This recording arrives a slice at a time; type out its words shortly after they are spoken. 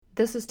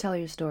This is Tell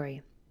Your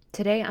Story.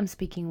 Today I'm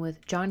speaking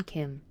with John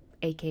Kim,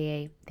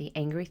 aka The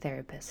Angry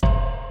Therapist.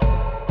 I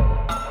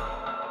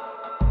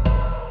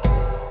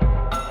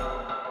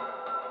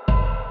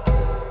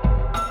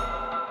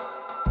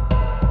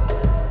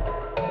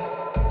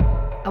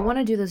want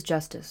to do this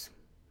justice,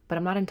 but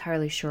I'm not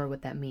entirely sure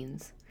what that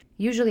means.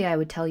 Usually I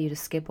would tell you to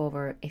skip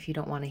over if you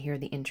don't want to hear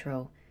the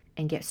intro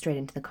and get straight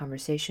into the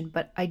conversation,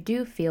 but I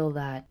do feel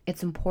that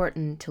it's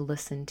important to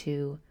listen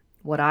to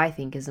what I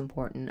think is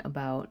important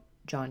about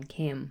John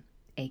Kim,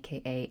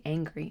 aka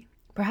Angry.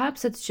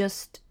 Perhaps it's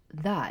just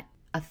that.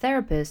 A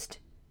therapist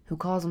who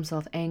calls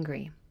himself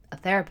angry. A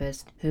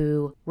therapist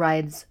who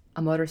rides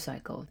a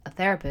motorcycle. A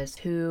therapist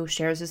who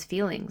shares his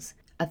feelings.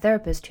 A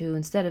therapist who,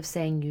 instead of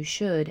saying you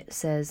should,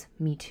 says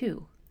me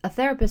too. A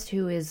therapist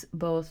who is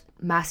both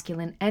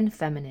masculine and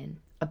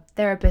feminine. A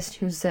therapist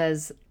who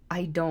says,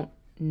 I don't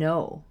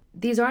know.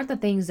 These aren't the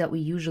things that we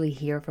usually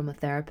hear from a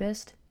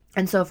therapist.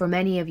 And so for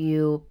many of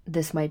you,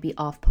 this might be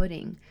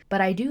off-putting.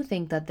 But I do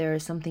think that there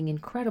is something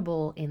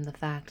incredible in the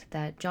fact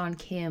that John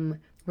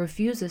Kim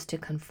refuses to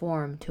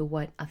conform to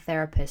what a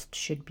therapist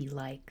should be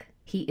like.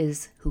 He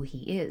is who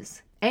he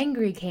is.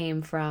 Angry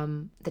came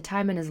from the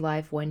time in his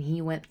life when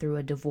he went through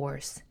a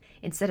divorce.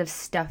 Instead of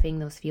stuffing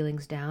those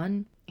feelings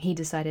down, he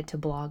decided to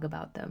blog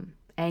about them.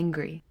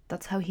 Angry.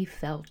 That's how he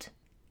felt.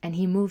 And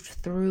he moved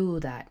through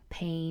that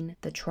pain,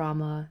 the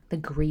trauma, the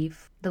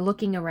grief, the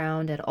looking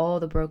around at all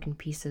the broken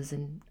pieces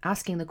and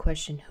asking the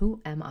question, who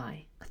am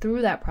I?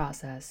 Through that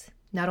process,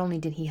 not only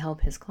did he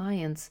help his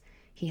clients,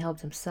 he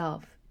helped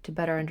himself to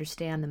better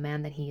understand the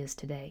man that he is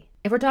today.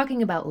 If we're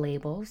talking about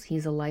labels,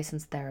 he's a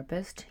licensed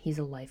therapist, he's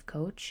a life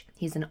coach,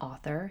 he's an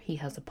author, he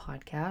has a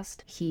podcast,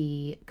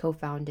 he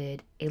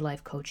co-founded a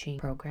life coaching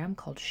program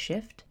called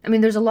Shift. I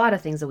mean, there's a lot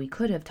of things that we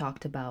could have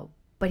talked about.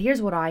 But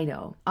here's what I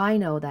know. I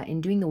know that in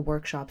doing the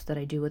workshops that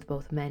I do with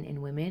both men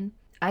and women,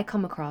 I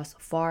come across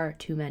far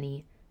too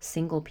many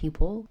single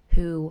people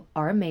who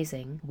are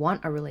amazing,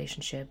 want a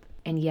relationship,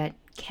 and yet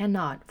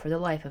cannot, for the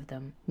life of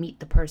them, meet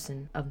the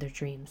person of their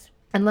dreams.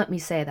 And let me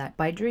say that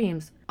by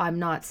dreams, I'm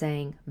not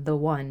saying the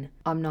one.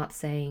 I'm not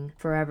saying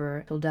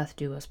forever till death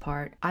do us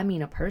part. I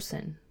mean a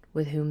person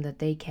with whom that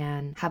they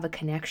can have a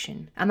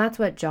connection. And that's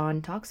what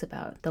John talks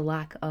about, the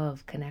lack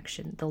of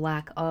connection, the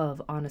lack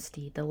of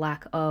honesty, the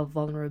lack of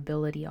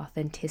vulnerability,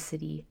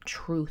 authenticity,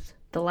 truth,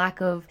 the lack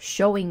of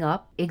showing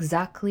up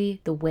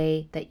exactly the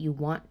way that you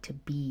want to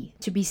be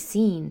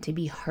seen, to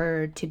be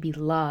heard, to be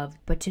loved,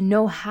 but to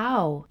know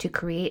how to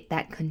create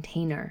that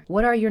container.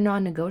 What are your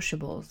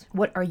non-negotiables?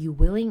 What are you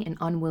willing and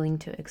unwilling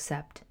to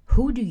accept?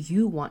 Who do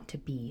you want to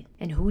be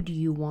and who do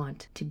you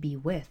want to be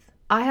with?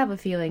 I have a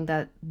feeling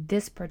that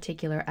this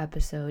particular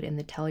episode in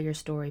the Tell Your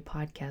Story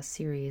podcast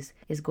series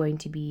is going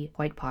to be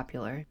quite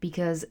popular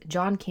because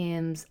John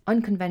Kim's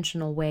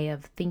unconventional way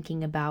of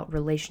thinking about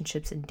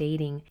relationships and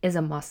dating is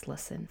a must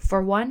listen.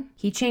 For one,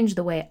 he changed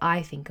the way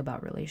I think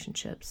about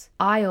relationships.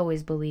 I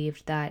always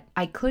believed that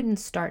I couldn't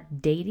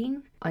start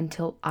dating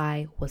until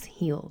I was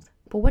healed.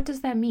 But what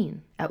does that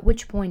mean? At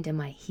which point am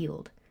I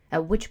healed?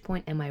 At which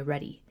point am I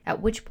ready?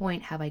 At which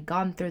point have I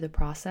gone through the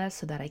process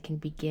so that I can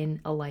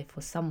begin a life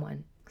with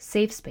someone?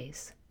 Safe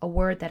space, a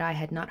word that I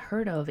had not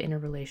heard of in a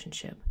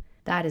relationship.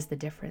 That is the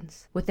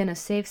difference. Within a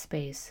safe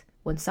space,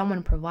 when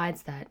someone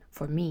provides that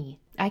for me,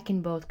 I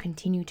can both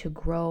continue to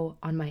grow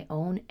on my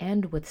own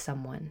and with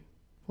someone.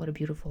 What a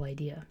beautiful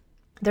idea.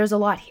 There's a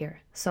lot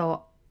here,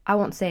 so I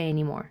won't say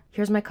any more.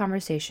 Here's my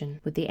conversation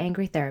with the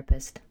angry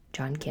therapist,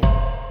 John Kim.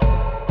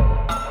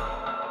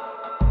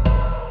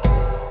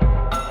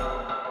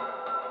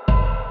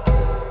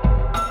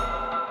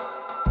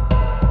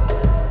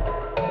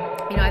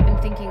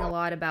 Thinking a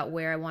lot about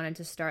where I wanted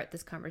to start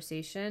this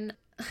conversation.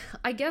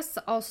 I guess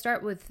I'll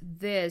start with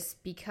this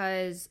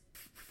because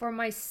for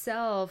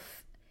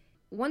myself,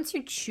 once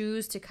you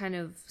choose to kind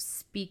of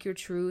speak your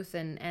truth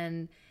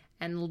and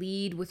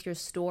lead with your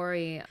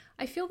story,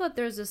 I feel that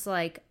there's this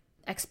like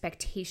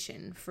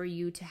expectation for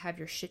you to have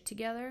your shit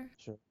together.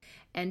 Sure.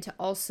 And to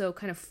also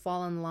kind of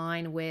fall in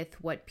line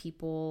with what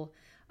people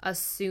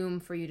assume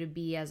for you to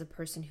be as a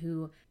person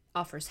who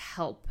offers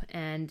help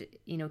and,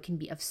 can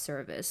be of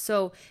service.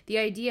 So the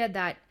idea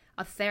that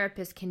a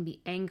therapist can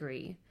be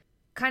angry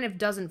kind of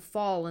doesn't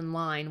fall in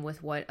line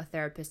with what a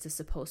therapist is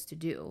supposed to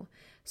do.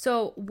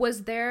 So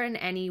was there in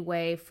any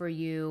way for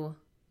you,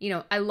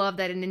 I love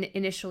that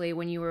initially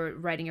when you were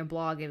writing your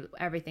blog,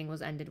 everything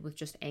was ended with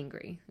just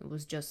angry. It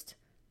was just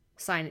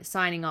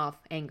signing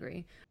off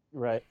angry.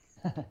 Right.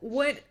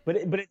 What? But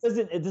it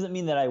doesn't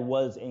mean that I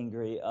was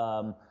angry.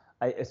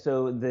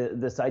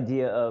 This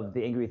idea of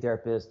the angry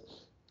therapist,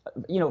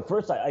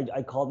 first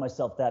I called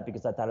myself that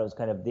because I thought it was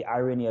kind of, the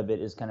irony of it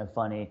is kind of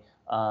funny.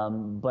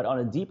 But on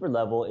a deeper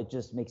level, it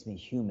just makes me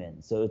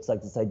human. So it's like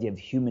this idea of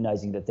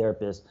humanizing the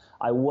therapist.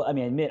 I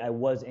admit I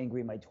was angry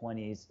in my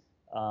 20s.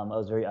 I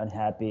was very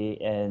unhappy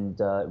and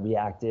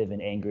reactive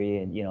and angry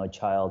and, a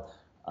child.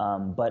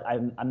 But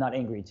I'm not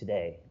angry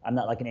today. I'm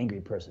not like an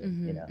angry person,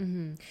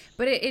 Mm-hmm.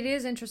 But it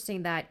is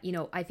interesting that,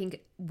 I think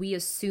we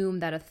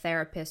assume that a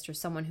therapist or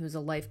someone who's a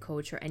life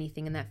coach or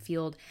anything in that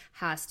field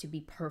has to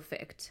be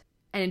perfect.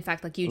 And in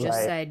fact, like you just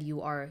Right. said,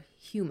 you are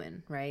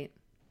human, right?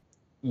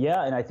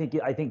 Yeah, and I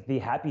think the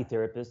happy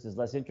therapist is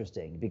less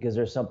interesting because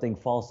there's something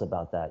false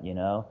about that, you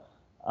know.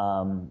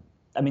 Um,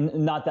 I mean,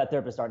 not that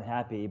therapists aren't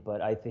happy,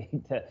 but I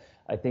think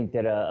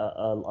that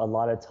a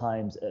lot of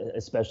times,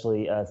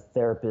 especially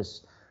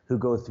therapists who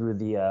go through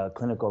the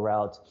clinical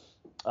route,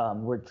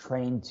 we're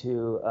trained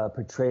to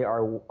portray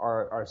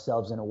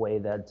ourselves in a way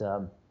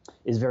that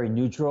is very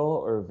neutral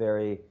or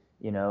very,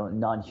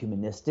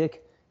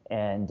 non-humanistic.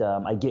 And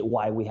I get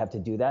why we have to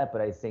do that,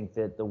 but I think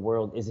that the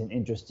world isn't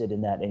interested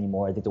in that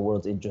anymore. I think the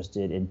world's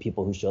interested in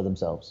people who show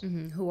themselves.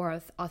 Who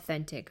are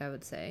authentic, I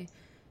would say.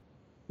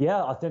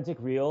 Yeah, authentic,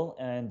 real,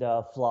 and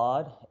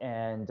flawed,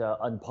 and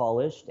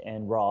unpolished,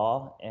 and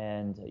raw,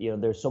 and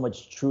there's so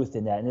much truth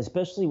in that, and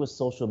especially with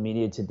social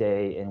media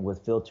today, and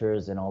with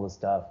filters and all this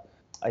stuff.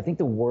 I think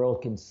the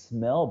world can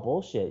smell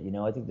bullshit.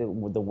 I think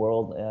that the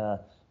world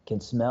can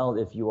smell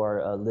if you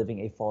are living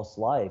a false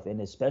life, and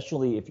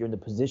especially if you're in the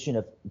position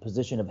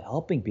of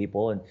helping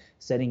people and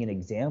setting an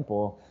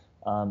example.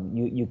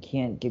 You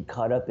can't get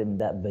caught up in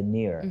that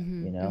veneer.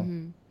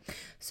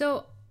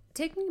 So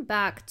take me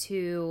back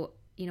to,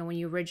 when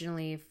you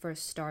originally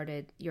first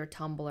started your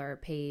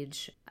Tumblr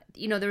page.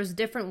 There was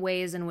different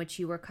ways in which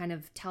you were kind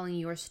of telling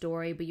your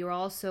story, but you're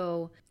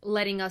also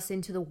letting us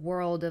into the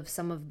world of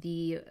some of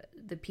the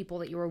people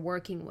that you were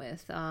working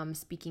with,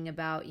 speaking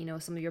about,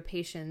 some of your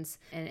patients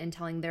and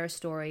telling their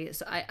story.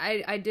 So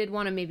I did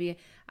want to maybe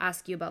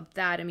ask you about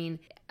that. I mean,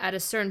 at a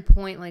certain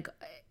point, like,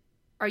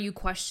 are you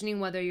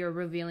questioning whether you're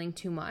revealing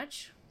too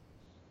much?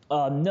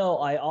 No,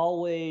 I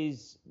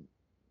always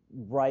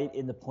write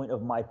in the point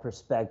of my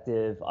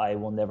perspective. I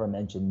will never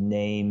mention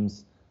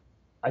names.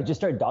 I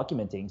just started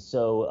documenting.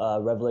 So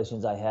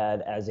revelations I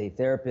had as a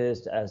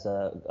therapist, as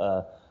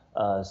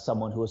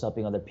someone who was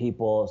helping other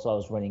people. So I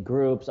was running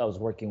groups. I was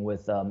working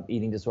with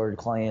eating disordered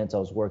clients. I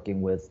was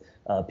working with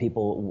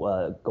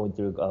people going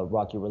through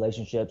rocky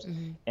relationships.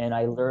 And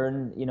I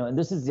learned, and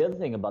this is the other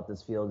thing about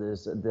this field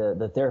is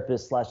the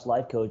therapist slash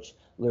life coach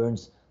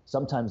learns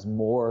sometimes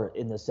more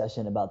in the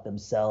session about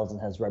themselves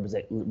and has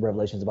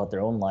revelations about their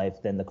own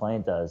life than the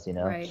client does.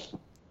 Right.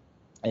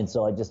 And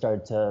so I just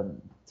started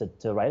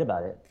to write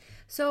about it.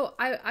 So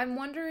I'm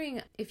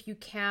wondering if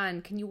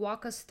can you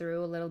walk us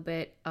through a little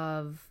bit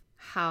of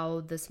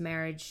how this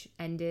marriage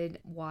ended,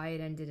 why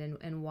it ended,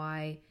 and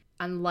why,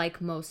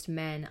 unlike most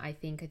men, I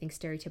think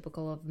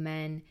stereotypical of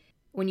men,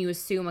 when you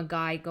assume a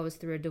guy goes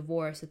through a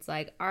divorce, it's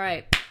like, all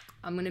right,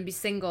 I'm going to be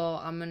single.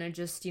 I'm going to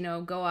just,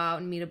 go out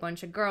and meet a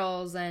bunch of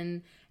girls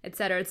and et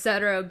cetera, et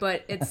cetera.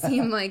 But it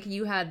seemed like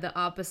you had the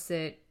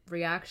opposite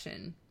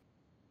reaction.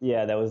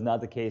 Yeah, that was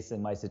not the case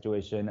in my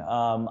situation.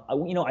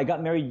 I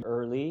got married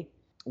early.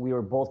 We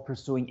were both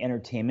pursuing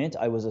entertainment.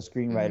 I was a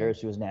screenwriter,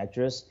 she was an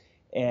actress,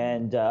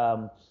 and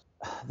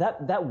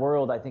that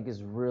world I think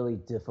is really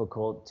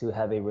difficult to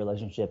have a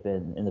relationship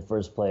in the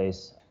first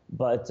place.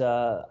 But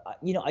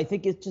I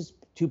think it's just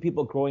two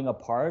people growing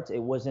apart.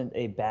 It wasn't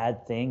a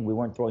bad thing. We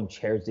weren't throwing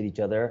chairs at each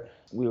other.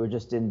 We were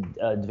just in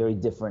very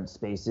different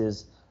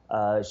spaces.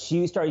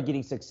 She started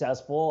getting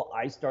successful.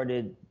 I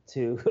started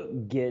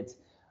to get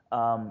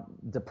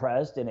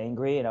depressed and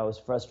angry, and I was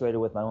frustrated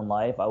with my own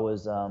life. I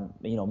was,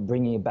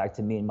 bringing it back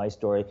to me and my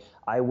story.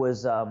 I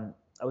was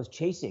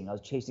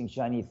chasing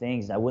shiny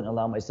things, and I wouldn't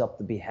allow myself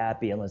to be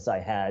happy unless I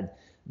had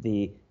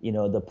the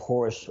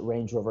Porsche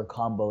Range Rover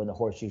combo and the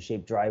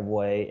horseshoe-shaped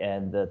driveway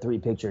and the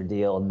three-picture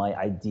deal and my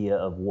idea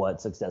of what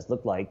success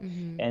looked like.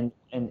 And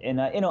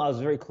I was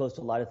very close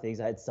to a lot of things.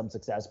 I had some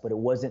success, but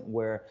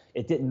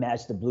it didn't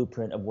match the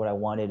blueprint of what I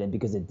wanted, and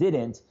because it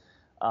didn't.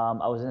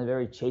 I was in a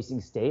very chasing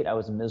state. I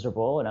was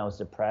miserable and I was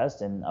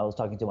depressed, and I was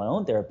talking to my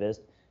own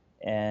therapist,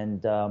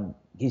 and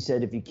he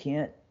said, if you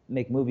can't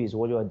make movies,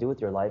 what do you want to do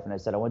with your life? And I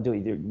said, I want to do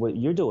either what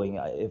you're doing.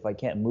 If I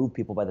can't move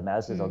people by the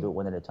masses, I'll do it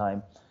one at a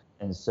time.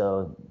 And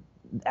so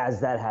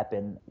as that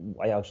happened,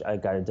 I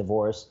got a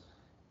divorce.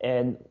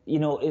 And,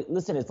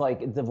 listen, it's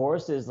like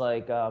divorce is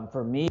like,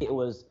 for me, it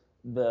was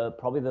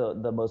probably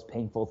the most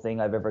painful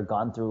thing I've ever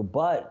gone through.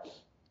 But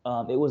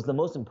it was the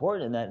most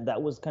important, and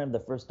that was kind of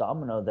the first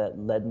domino that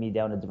led me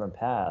down a different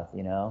path.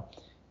 And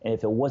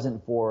if it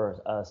wasn't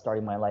for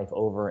starting my life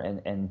over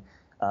and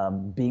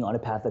being on a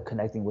path of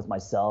connecting with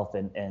myself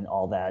and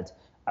all that,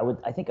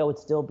 I think I would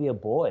still be a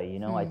boy.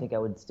 I think I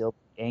would still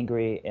be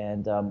angry,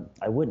 and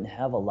I wouldn't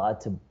have a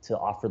lot to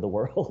offer the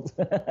world.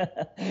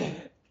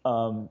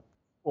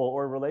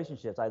 Or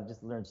relationships. I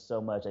just learned so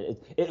much.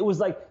 It was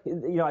like,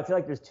 I feel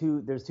like there's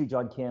two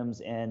John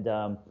Kims,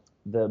 and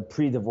the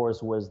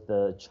pre-divorce was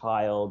the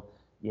child,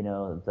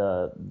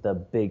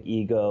 the big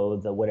ego,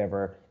 the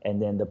whatever,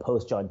 and then the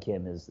post John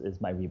Kim is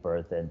my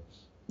rebirth and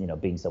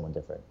being someone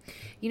different.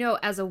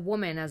 As a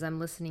woman, as I'm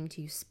listening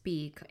to you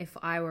speak, if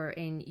I were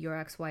in your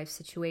ex-wife's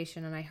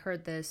situation and I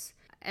heard this,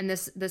 and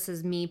this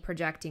is me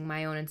projecting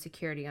my own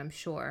insecurity, I'm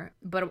sure,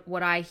 but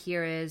what I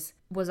hear is,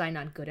 was I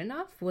not good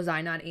enough? Was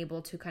I not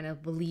able to kind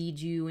of lead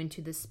you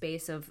into the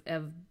space of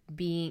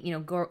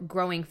being,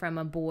 growing from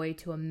a boy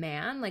to a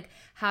man? Like,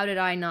 how did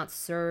I not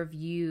serve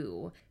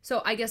you?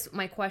 So I guess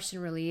my question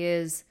really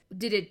is,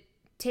 did it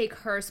take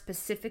her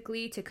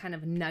specifically to kind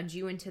of nudge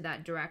you into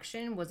that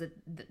direction? Was it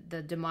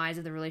the demise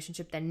of the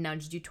relationship that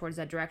nudged you towards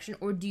that direction?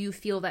 Or do you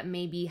feel that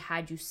maybe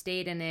had you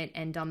stayed in it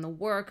and done the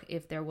work,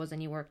 if there was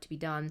any work to be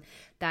done,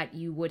 that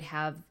you would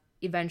have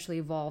eventually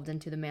evolved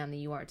into the man that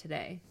you are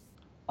today?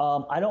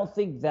 I don't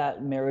think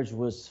that marriage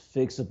was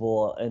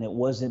fixable, and it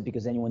wasn't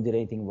because anyone did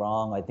anything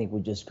wrong. I think we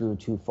just grew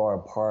too far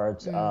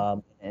apart,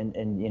 and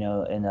we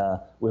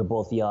were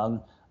both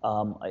young.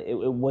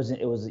 It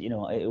wasn't. It was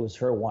it was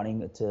her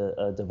wanting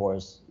to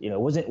divorce.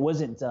 It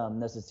wasn't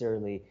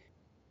necessarily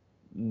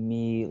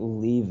me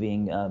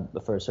leaving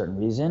for a certain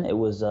reason. It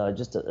was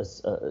just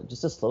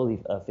a slowly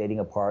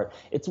fading apart.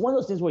 It's one of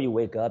those things where you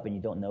wake up and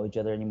you don't know each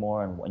other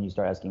anymore, and when you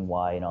start asking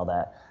why and all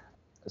that.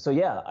 So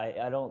yeah,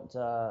 I don't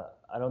know.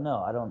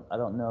 I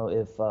don't know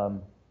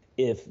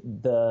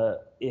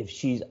if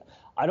she's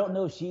I don't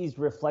know if she's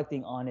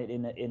reflecting on it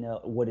in a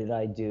what did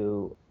I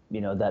do,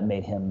 that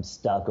made him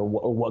stuck,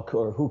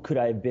 or who could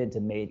I have been to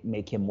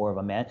make him more of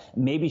a man.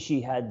 Maybe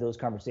she had those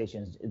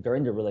conversations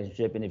during the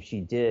relationship, and if she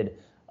did,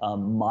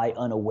 my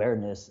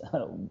unawareness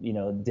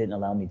didn't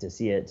allow me to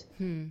see it.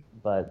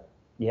 But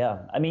yeah,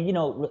 I mean,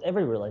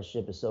 every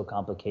relationship is so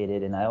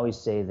complicated, and I always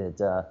say that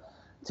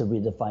to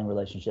redefine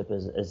relationship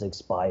as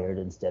expired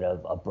instead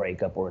of a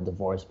breakup or a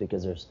divorce,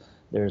 because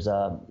there's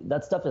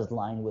that stuff is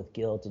lined with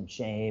guilt and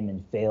shame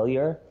and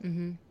failure.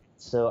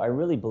 So I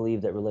really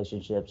believe that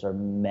relationships are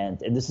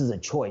meant, and this is a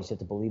choice, you have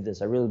to believe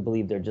this, I really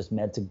believe they're just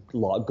meant to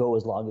go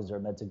as long as they're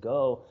meant to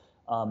go,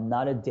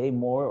 not a day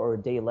more or a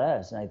day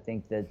less. And I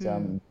think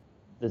that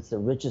it's the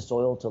richest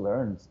soil to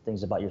learn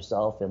things about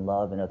yourself and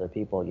love and other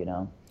people,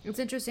 It's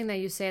interesting that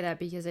you say that,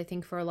 because I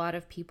think for a lot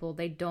of people,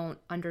 they don't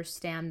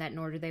understand that,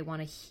 nor do they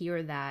want to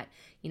hear that.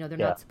 They're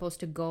not supposed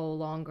to go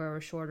longer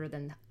or shorter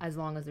than as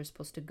long as they're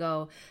supposed to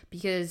go,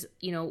 because,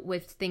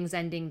 with things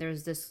ending,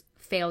 there's this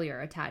failure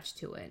attached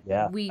to it.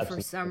 Yeah, we,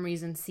 absolutely. for some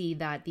reason, see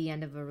that the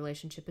end of a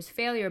relationship is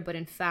failure, but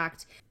in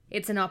fact,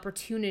 it's an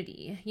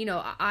opportunity.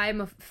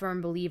 I'm a firm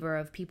believer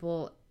of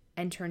people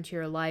enter into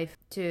your life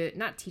to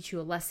not teach you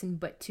a lesson,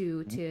 but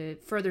to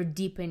further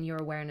deepen your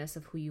awareness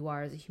of who you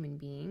are as a human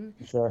being.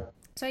 Sure.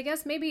 So I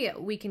guess maybe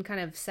we can kind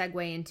of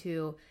segue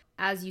into,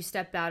 as you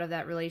stepped out of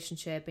that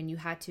relationship and you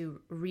had to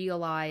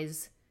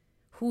realize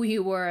who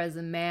you were as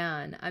a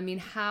man. I mean,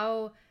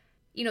 how,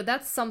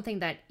 that's something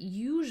that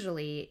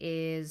usually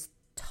is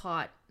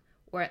taught,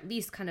 or at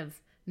least kind of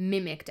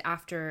mimicked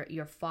after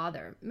your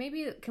father.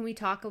 Maybe can we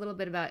talk a little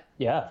bit about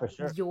for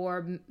sure,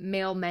 your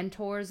male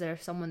mentors, or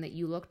someone that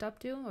you looked up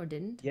to or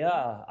didn't?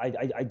 Yeah,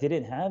 I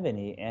didn't have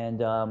any.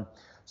 And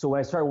so when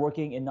I started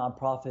working in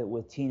nonprofit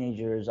with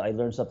teenagers, I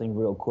learned something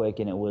real quick,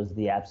 and it was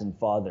the absent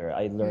father.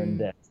 I learned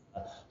that.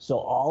 So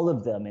all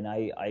of them, and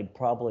I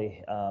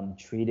probably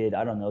treated,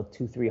 I don't know,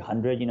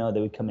 200-300,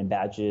 they would come in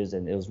batches,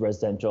 and it was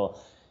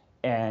residential.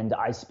 And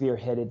I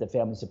spearheaded the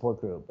family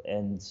support group.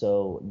 And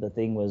so the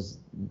thing was,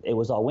 it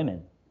was all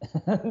women.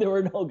 There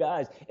were no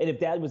guys. And if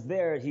dad was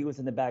there, he was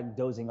in the back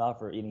dozing off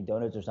or eating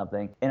donuts or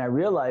something. And I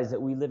realized that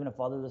we live in a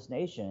fatherless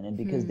nation. And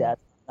because dad's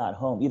not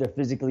home, either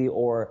physically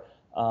or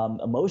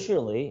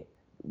emotionally,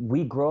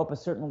 we grow up a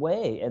certain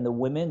way. And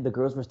the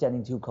girls were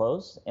standing too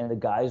close, and the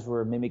guys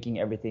were mimicking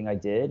everything I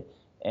did.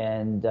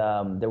 And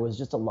there was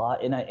just a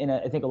lot. And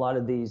I think a lot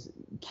of these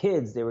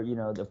kids, they were,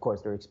 of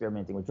course, they're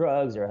experimenting with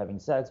drugs, they're having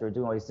sex, they're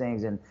doing all these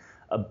things. And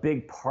a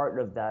big part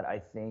of that, I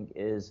think,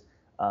 is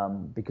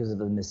because of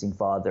the missing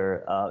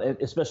father,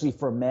 especially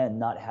for men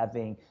not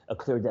having a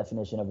clear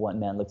definition of what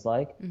man looks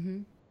like,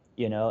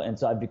 and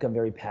so I've become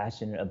very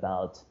passionate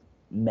about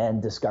men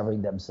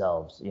discovering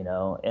themselves,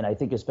 and I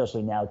think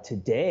especially now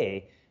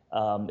today,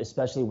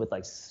 especially with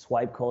like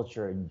swipe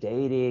culture and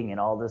dating and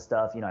all this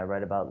stuff, I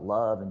write about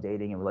love and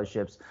dating and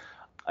relationships.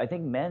 I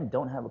think men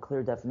don't have a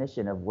clear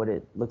definition of what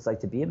it looks like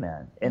to be a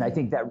man. And I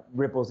think that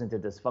ripples into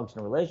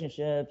dysfunctional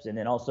relationships. And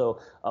then also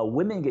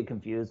women get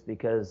confused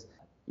because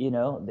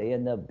they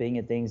end up being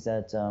in things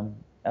that,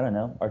 I don't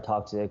know, are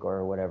toxic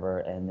or whatever.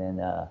 And then,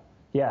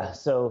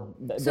 so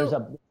there's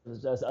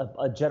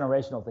a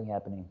generational thing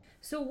happening.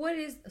 So what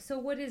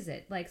is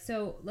it? Like,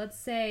 so let's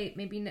say,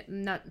 maybe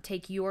not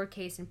take your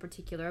case in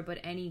particular, but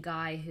any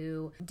guy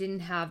who didn't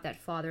have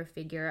that father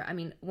figure. I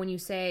mean, when you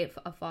say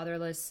a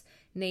fatherless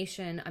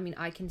nation, I mean,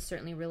 I can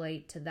certainly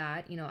relate to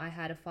that. I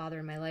had a father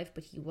in my life,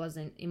 but he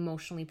wasn't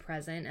emotionally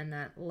present, and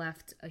that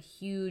left a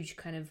huge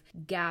kind of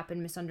gap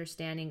and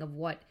misunderstanding of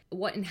what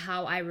and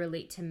how I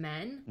relate to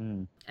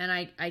men. And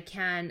I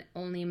can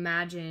only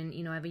imagine,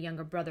 I have a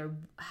younger brother,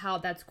 how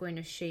that's going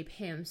to shape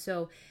him.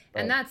 So,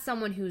 and that's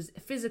someone who's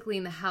physically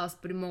in the house,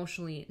 but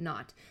emotionally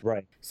not.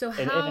 Right. So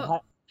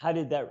how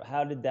did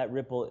that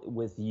ripple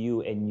with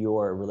you and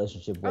your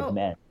relationship with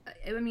men?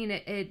 I mean,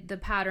 the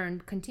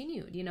pattern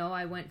continued.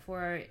 I went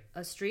for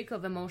a streak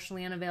of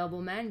emotionally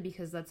unavailable men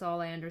because that's all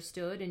I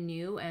understood and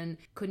knew, and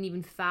couldn't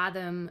even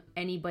fathom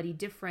anybody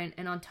different.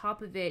 And on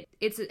top of it,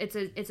 it's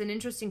an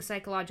interesting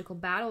psychological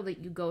battle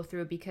that you go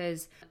through,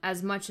 because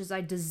as much as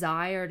I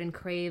desired and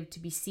craved to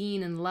be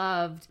seen and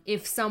loved,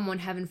 if someone,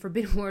 heaven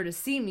forbid, were to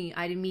see me,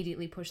 I'd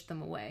immediately push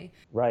them away.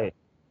 Right.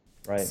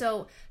 Right.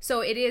 So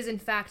it is in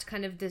fact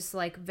kind of this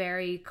like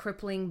very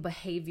crippling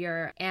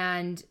behavior.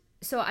 And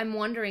so I'm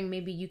wondering,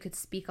 maybe you could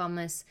speak on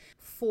this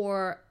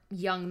for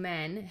young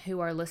men who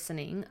are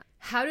listening.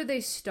 How do they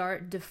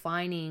start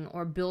defining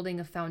or building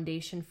a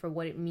foundation for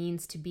what it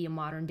means to be a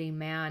modern day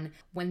man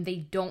when they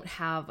don't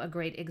have a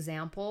great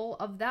example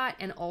of that?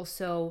 And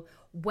also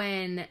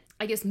when,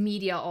 I guess,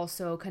 media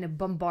also kind of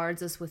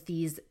bombards us with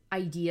these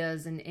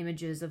ideas and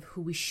images of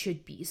who we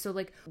should be. So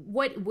like,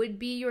 what would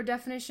be your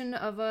definition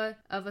of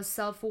a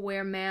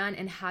self-aware man,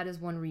 and how does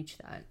one reach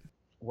that?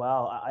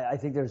 Wow, I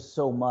think there's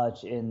so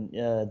much in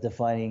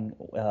defining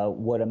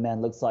what a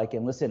man looks like.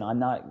 And listen, I'm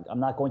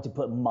not going to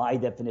put my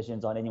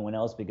definitions on anyone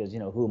else, because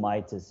who am I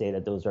to say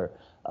that those are?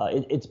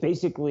 It's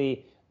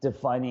basically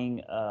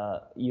defining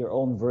your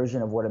own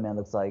version of what a man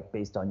looks like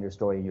based on your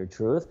story and your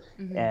truth.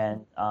 Mm-hmm.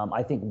 And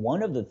I think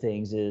one of the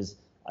things is,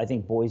 I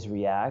think boys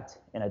react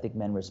and I think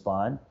men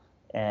respond.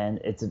 And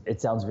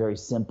it sounds very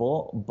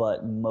simple,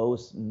 but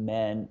most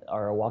men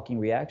are a walking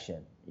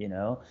reaction.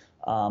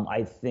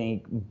 I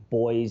think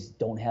boys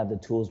don't have the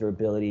tools or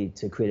ability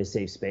to create a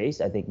safe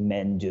space. I think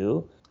men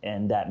do.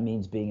 And that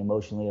means being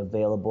emotionally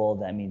available.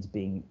 That means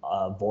being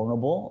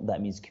vulnerable.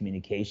 That means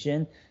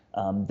communication.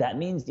 That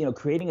means,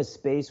 creating a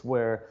space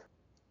where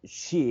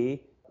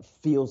she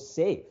feels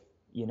safe,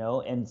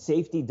 and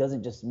safety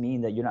doesn't just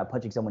mean that you're not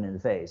punching someone in the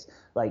face.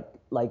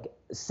 Like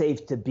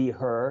safe to be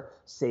her,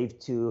 safe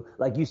to,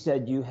 like you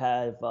said, you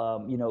have,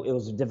 it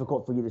was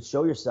difficult for you to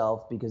show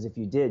yourself, because if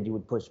you did, you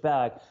would push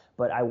back.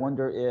 But I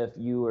wonder if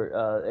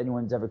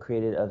anyone's ever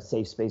created a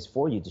safe space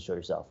for you to show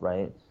yourself,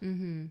 right?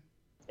 Mm-hmm.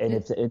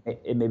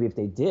 And maybe if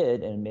they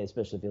did, and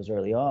especially if it was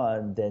early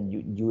on, then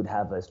you would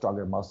have a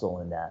stronger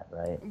muscle in that,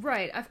 right?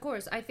 Right, of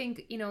course. I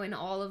think, in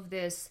all of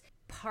this,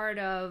 part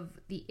of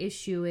the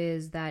issue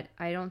is that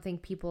I don't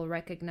think people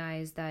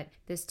recognize that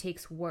this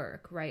takes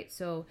work, right?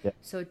 So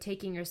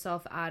taking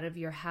yourself out of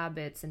your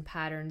habits and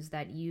patterns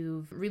that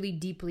you've really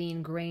deeply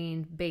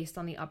ingrained based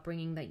on the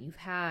upbringing that you've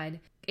had,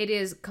 it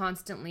is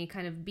constantly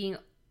kind of being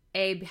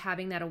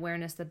having that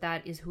awareness that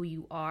that is who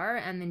you are,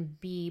 and then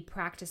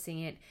practicing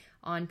it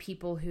on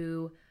people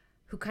who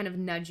kind of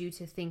nudge you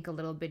to think a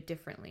little bit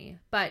differently.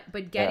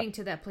 But getting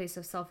to that place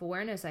of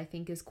self-awareness, I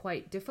think, is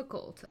quite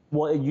difficult.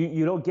 Well,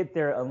 you don't get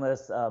there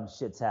unless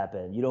shits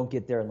happen. You don't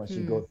get there unless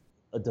you go through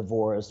a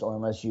divorce, or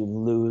unless you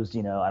lose,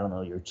 I don't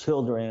know, your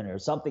children, or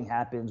something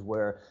happens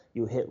where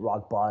you hit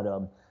rock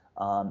bottom.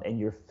 And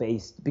you're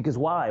faced, because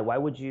why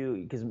would you?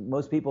 Because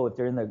most people, if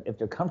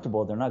they're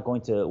comfortable, they're not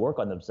going to work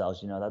on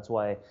themselves. That's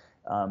why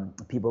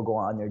people go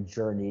on their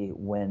journey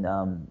when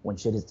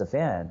shit hits the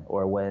fan,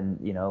 or when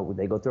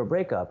they go through a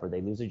breakup, or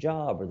they lose a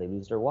job, or they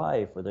lose their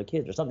wife or their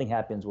kids, or something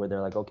happens where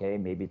they're like, okay,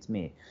 maybe it's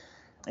me.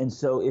 And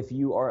so if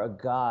you are a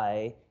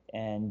guy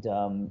and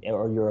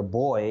or you're a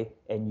boy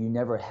and you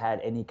never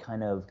had any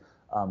kind of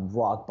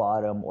rock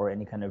bottom or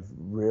any kind of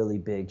really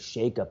big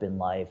shakeup in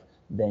life,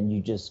 then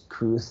you just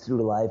cruise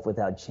through life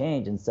without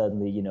change, and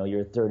suddenly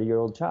you're a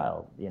 30-year-old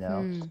child.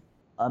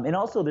 And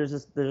also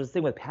there's this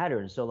thing with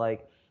patterns. So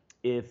like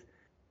if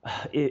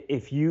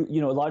you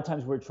a lot of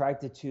times we're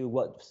attracted to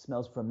what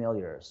smells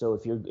familiar. So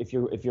if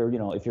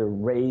you're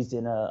raised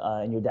in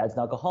and your dad's an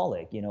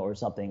alcoholic, or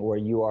something, or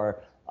you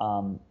are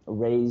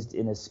raised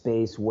in a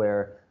space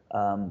where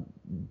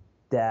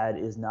dad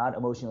is not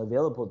emotionally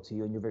available to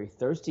you, and you're very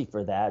thirsty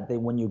for that,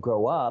 then when you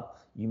grow up,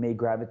 you may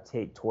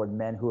gravitate toward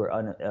men who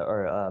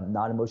are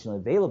not emotionally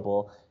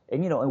available,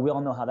 and and we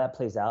all know how that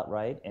plays out,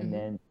 right? And mm-hmm.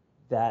 then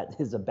that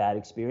is a bad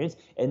experience,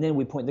 and then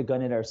we point the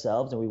gun at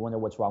ourselves and we wonder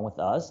what's wrong with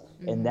us,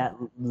 mm-hmm. and that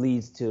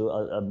leads to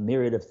a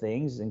myriad of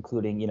things,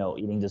 including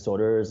eating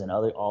disorders and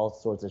all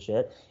sorts of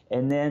shit,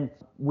 and then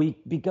we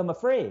become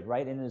afraid,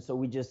 right? And then, so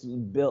we just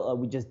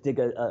dig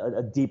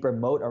a deeper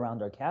moat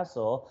around our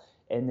castle,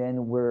 and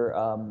then we're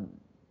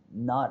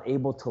not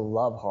able to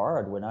love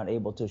hard. We're not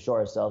able to show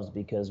ourselves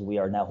because we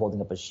are now holding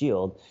up a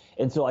shield.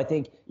 And so I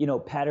think,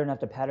 pattern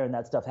after pattern,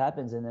 that stuff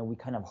happens, and then we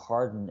kind of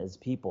harden as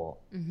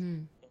people.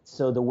 Mm-hmm.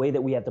 So the way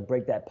that we have to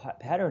break that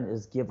pattern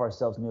is give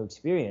ourselves new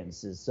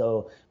experiences.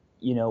 So,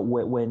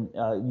 when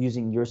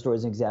using your story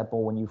as an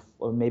example,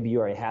 or maybe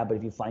you're a habit,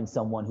 if you find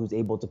someone who's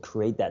able to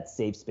create that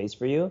safe space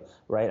for you,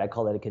 right? I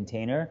call it a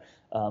container,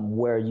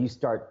 where you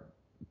start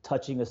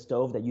touching a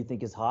stove that you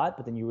think is hot,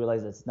 but then you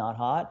realize it's not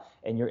hot,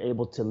 and you're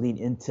able to lean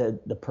into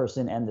the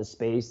person and the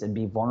space and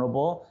be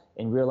vulnerable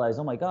and realize,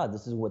 oh my God,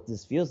 this is what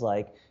this feels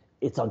like.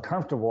 It's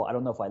uncomfortable. I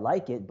don't know if I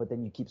like it, but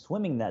then you keep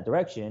swimming in that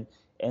direction.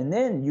 And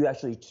then you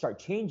actually start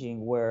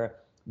changing, where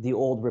the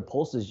old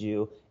repulses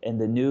you and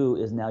the new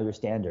is now your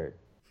standard.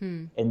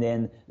 And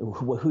then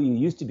who you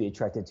used to be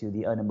attracted to,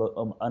 the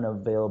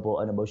unavailable,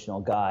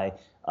 unemotional guy,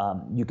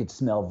 you could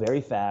smell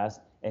very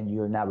fast, and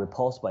you're now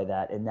repulsed by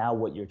that. And now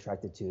what you're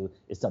attracted to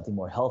is something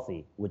more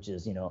healthy, which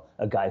is,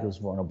 a guy who's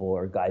vulnerable,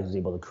 or a guy who's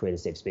able to create a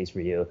safe space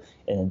for you.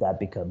 And then that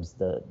becomes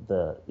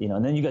and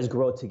then you guys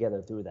grow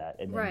together through that,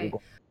 and then right.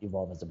 you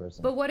evolve as a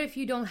person. But what if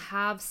you don't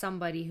have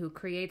somebody who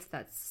creates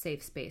that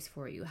safe space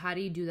for you? How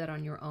do you do that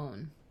on your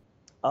own?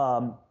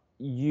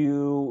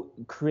 you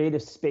create a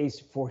space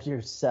for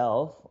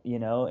yourself,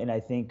 and I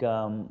think,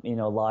 a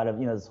lot of,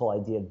 this whole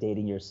idea of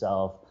dating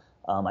yourself.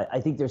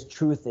 I think there's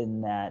truth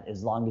in that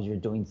as long as you're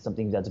doing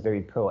something that's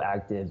very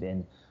proactive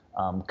in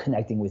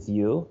connecting with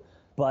you.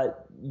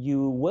 But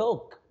you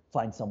will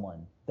find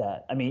someone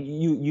that, I mean,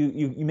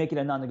 you make it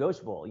a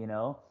non-negotiable,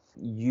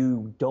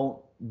 you don't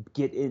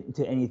get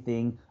into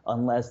anything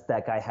unless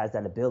that guy has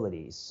that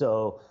ability.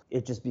 So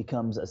it just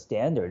becomes a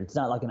standard. It's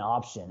not like an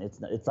option.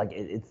 It's like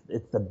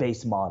it's the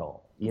base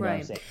model. You know what I'm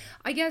Right. saying?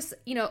 I guess,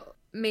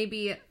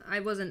 maybe I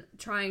wasn't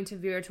trying to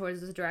veer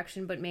towards this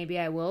direction, but maybe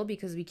I will,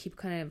 because we keep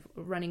kind of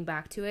running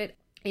back to it.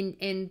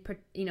 In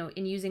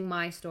using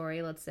my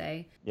story, let's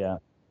say. Yeah.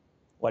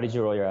 Why did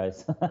you roll your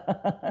eyes?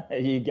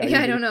 Yeah,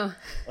 I don't know.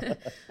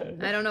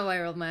 I don't know why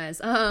I rolled my eyes.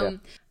 Yeah.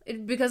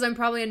 Because I'm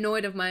probably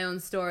annoyed of my own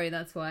story.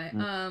 That's why.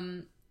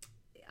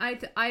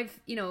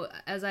 I've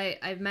as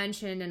I've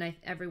mentioned, and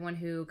everyone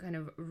who kind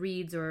of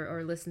reads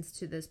or listens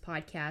to this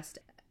podcast,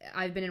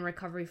 I've been in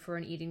recovery for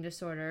an eating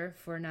disorder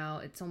for now.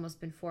 It's almost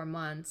been 4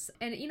 months.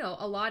 And,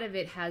 a lot of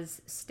it has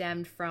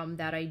stemmed from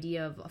that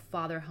idea of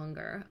father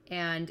hunger.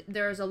 And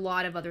there's a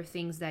lot of other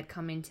things that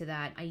come into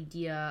that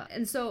idea.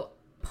 And so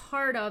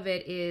part of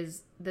it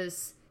is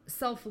this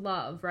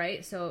self-love,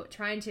 right? So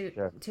trying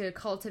to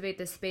cultivate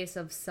this space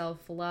of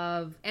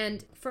self-love.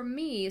 And for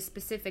me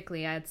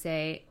specifically, I'd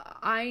say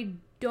I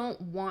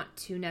don't want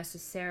to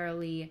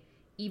necessarily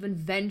even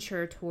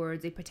venture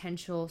towards a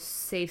potential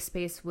safe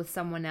space with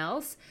someone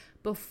else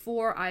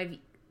before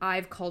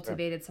I've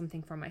cultivated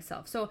something for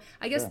myself. So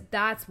I guess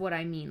that's what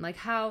I mean. Like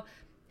how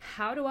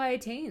do I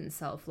attain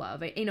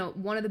self-love?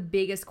 One of the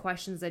biggest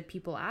questions that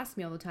people ask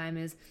me all the time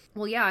is,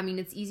 well, yeah, I mean,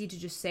 it's easy to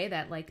just say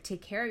that, like,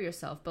 take care of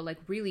yourself, but like,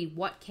 really,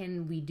 what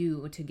can we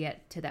do to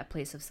get to that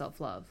place of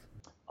self-love?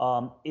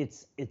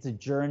 It's a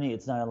journey.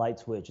 It's not a light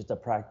switch. It's a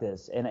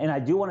practice. And I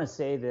do want to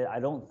say that I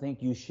don't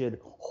think you should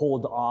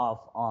hold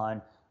off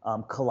on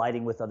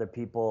colliding with other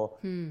people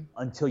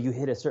until you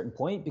hit a certain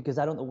point, because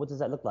I don't know, what does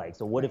that look like?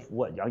 So what if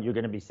you're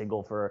going to be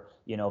single for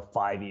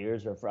 5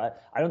 years, or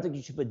I don't think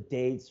you should put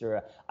dates,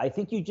 or I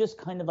think you just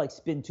kind of like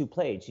spin two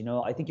plates.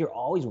 I think you're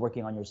always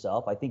working on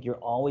yourself. I think you're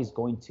always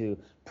going to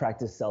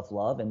practice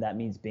self-love, and that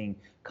means being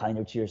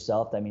kinder to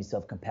yourself. That means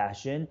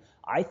self-compassion.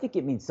 I think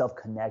it means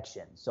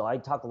self-connection. So I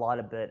talk a lot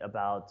a bit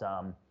about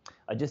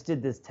I just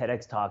did this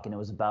TEDx talk, and it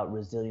was about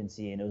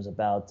resiliency, and it was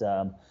about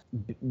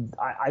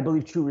I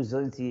believe true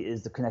resiliency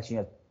is the connection you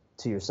have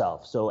to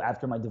yourself. So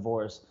after my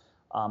divorce,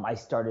 I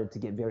started to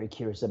get very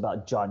curious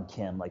about John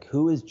Kim. Like,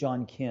 who is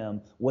John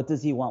Kim? What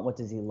does he want? What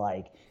does he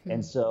like?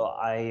 And so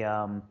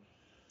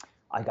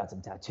I got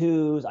some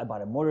tattoos. I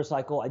bought a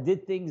motorcycle. I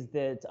did things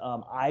that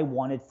I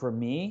wanted for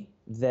me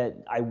that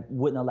I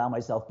wouldn't allow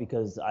myself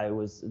because I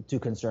was too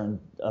concerned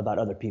about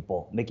other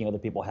people, making other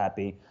people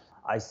happy.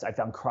 I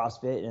found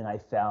CrossFit, and I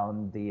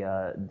found the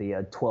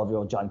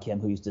 12-year-old John Kim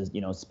who used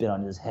to spit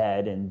on his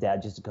head, and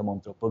Dad used to come home,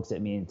 throw books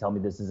at me, and tell me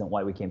this isn't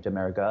why we came to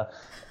America.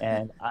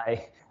 And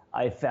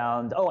I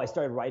found I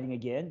started writing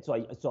again, so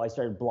I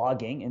started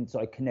blogging, and so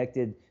I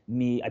connected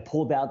me. I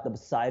pulled out the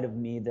side of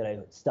me that I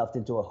stuffed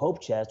into a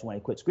hope chest when I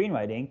quit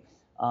screenwriting.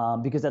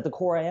 Because at the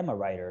core I am a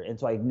writer, and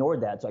so I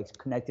ignored that. So I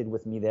connected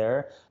with me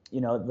there.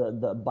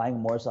 The buying a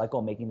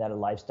motorcycle, making that a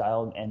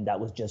lifestyle, and that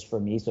was just for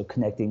me. So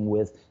connecting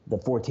with the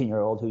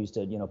 14-year-old who used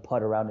to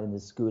putt around in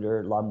his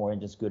scooter, lawnmower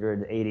engine scooter in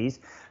the 80s.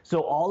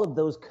 So all of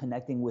those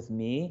connecting with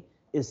me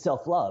is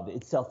self-love.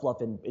 It's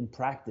self-love in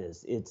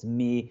practice. It's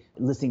me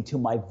listening to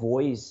my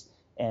voice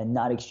and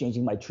not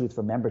exchanging my truth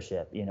for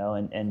membership.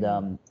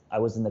 I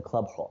was in the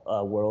club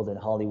world in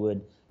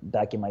Hollywood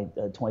back in my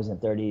 20s and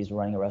 30s,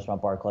 running a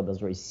restaurant bar club. It was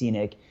very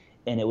scenic,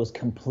 and it was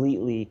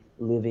completely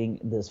living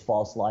this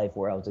false life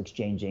where I was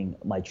exchanging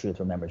my truth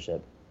for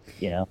membership.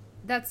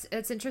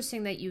 It's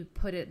interesting that you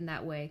put it in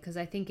that way, because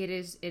I think it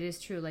is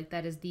true. Like,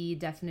 that is the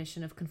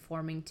definition of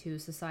conforming to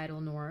societal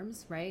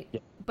norms, right? Yeah.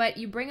 But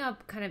you bring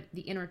up kind of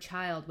the inner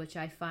child, which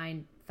I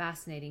find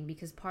fascinating,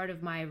 because part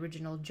of my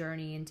original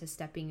journey into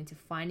stepping into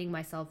finding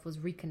myself was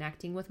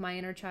reconnecting with my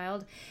inner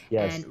child.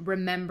 Yes. And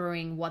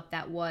remembering what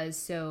that was.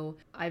 So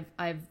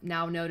I've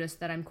now noticed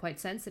that I'm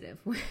quite sensitive,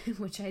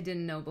 which I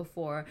didn't know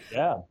before.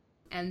 Yeah.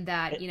 And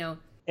that,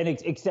 and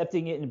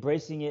accepting it,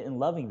 embracing it, and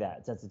loving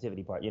that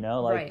sensitivity part,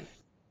 Right.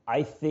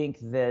 I think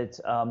that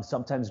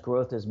sometimes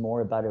growth is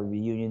more about a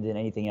reunion than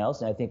anything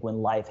else. And I think when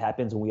life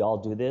happens, and we all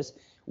do this,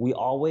 we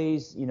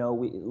always, a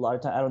lot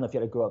of times, I don't know if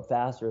you had to grow up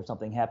fast or if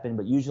something happened,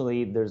 but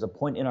usually there's a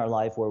point in our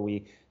life where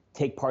we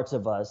take parts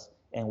of us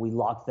and we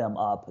lock them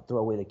up, throw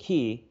away the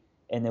key,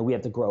 and then we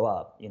have to grow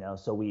up,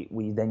 So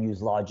we then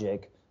use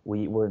logic.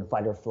 We're in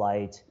fight or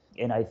flight.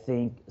 And I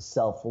think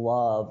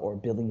self-love, or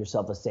building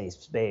yourself a safe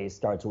space,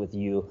 starts with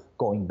you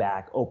going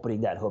back,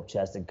 opening that hope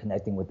chest, and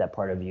connecting with that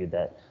part of you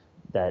that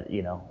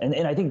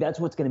and I think that's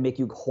what's going to make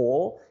you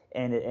whole.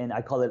 And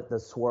I call it the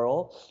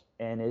swirl,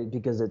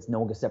 because no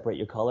one can separate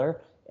your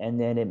color. and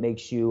then it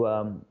makes you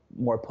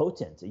more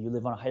potent. You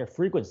live on a higher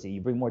frequency.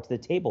 You bring more to the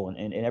table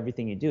in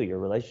everything you do. Your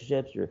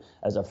relationships, your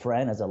as a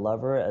friend, as a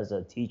lover, as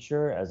a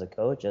teacher, as a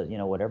coach,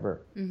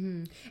 whatever.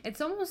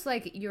 It's almost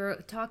like you're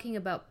talking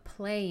about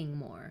playing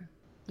more.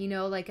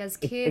 Like as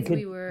It kids, could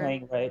we be were.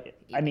 playing, right?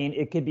 I mean,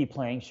 it could be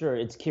playing. Sure,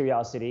 it's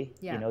curiosity.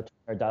 Yeah. Turn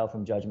our dial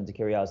from judgment to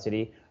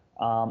curiosity.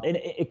 And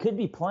it could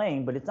be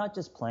playing, but it's not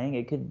just playing.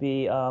 It could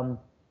be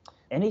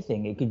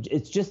anything.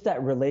 It's just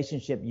that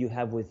relationship you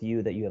have with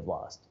you that you have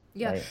lost.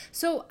 Yeah. Right?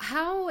 So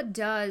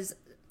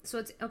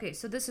it's okay.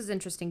 So this is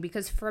interesting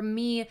because for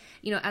me,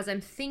 as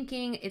I'm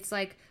thinking, it's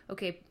like,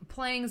 okay,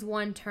 playing's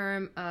one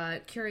term,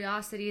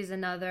 curiosity is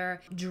another,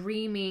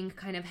 dreaming,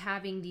 kind of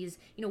having these,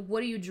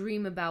 what do you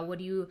dream about? What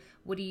do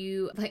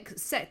you like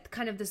set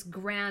kind of this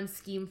grand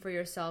scheme for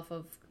yourself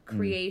of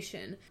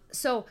creation?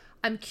 So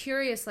I'm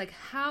curious, like,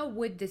 how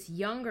would this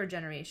younger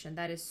generation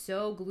that is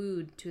so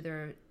glued to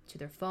their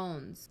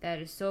phones, that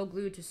is so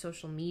glued to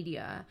social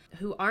media,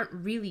 who aren't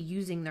really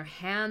using their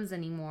hands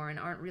anymore and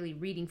aren't really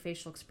reading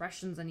facial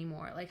expressions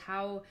anymore, like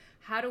how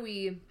do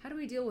we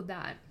deal with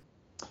that?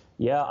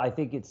 Yeah, I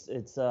think it's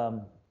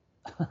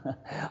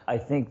I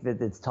think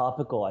that it's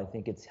topical. I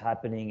think it's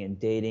happening in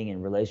dating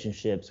and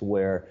relationships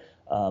where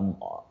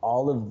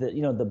all of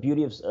the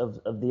beauty of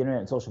the internet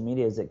and social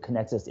media is it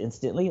connects us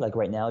instantly. Like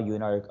right now, you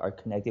and I are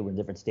connected. We're in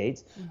different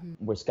states.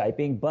 We're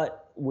Skyping,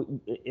 but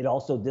it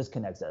also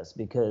disconnects us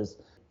because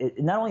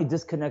it not only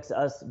disconnects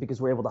us because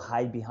we're able to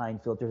hide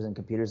behind filters and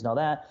computers and all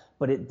that,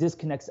 but it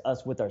disconnects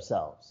us with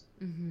ourselves.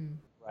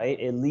 Right?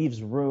 It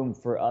leaves room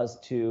for us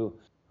to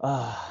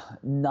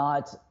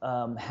not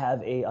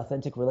have a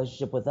authentic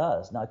relationship with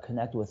us, not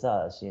connect with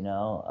us,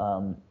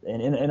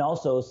 and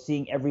also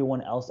seeing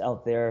everyone else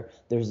out there.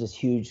 There's this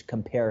huge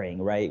comparing,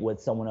 right,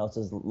 what someone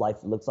else's life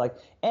looks like,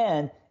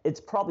 and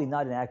it's probably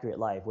not an accurate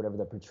life, whatever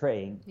they're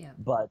portraying. Yeah.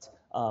 But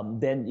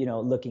then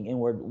looking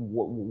inward,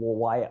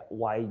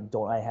 why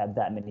don't I have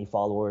that many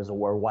followers,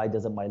 or why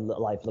doesn't my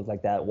life look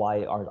like that?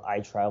 Why aren't I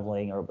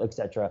traveling, or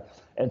etc.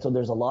 And so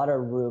there's a lot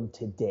of room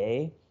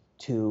today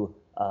to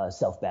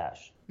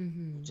self-bash,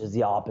 which is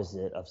the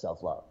opposite of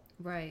self-love.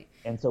 Right.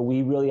 And so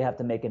we really have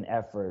to make an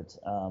effort.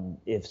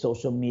 If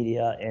social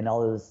media and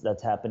all of this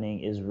that's happening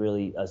is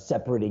really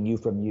separating you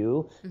from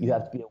you, you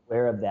have to be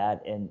aware of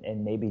that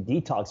and maybe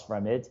detox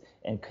from it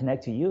and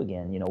connect to you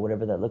again,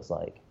 whatever that looks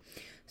like.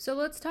 So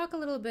let's talk a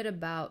little bit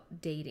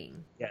about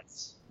dating.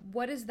 Yes.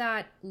 What does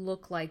that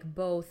look like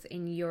both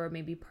in your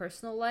maybe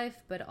personal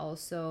life, but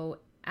also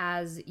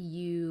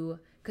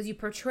because you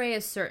portray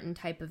a certain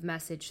type of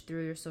message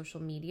through your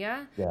social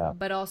media,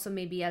 but also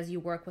maybe as you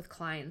work with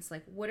clients,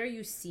 like what are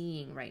you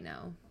seeing right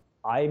now?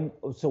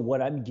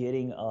 What I'm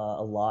getting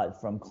a lot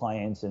from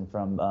clients and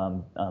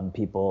from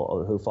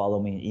people who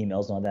follow me in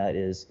emails and all that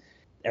is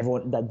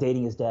everyone that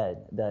dating is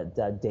dead,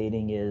 that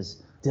dating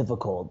is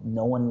difficult.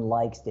 No one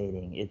likes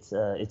dating. It's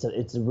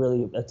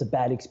a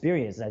bad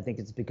experience, and I think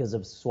it's because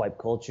of swipe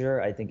culture.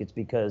 I think it's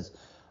because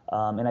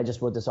and I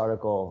just wrote this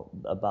article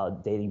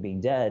about dating being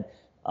dead.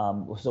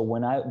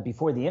 So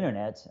before the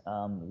internet,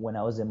 when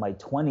I was in my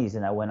 20s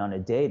and I went on a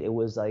date, it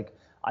was like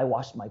I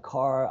washed my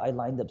car, I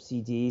lined up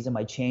CDs in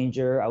my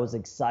changer, I was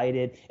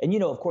excited,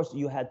 and of course,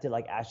 you had to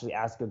like actually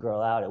ask a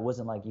girl out. It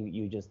wasn't like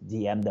you just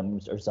DM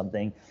them or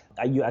something.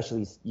 You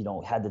actually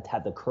had to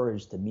have the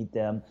courage to meet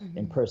them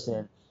in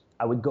person.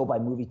 I would go buy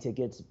movie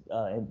tickets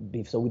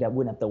so we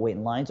wouldn't have to wait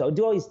in line. So I would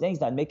do all these things.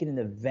 And I'd make it an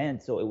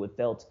event so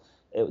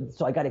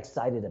so I got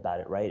excited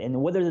about it, right?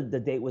 And whether the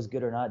date was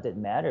good or not didn't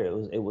matter.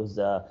 It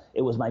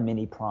was my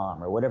mini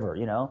prom or whatever,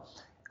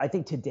 I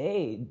think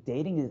today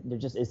dating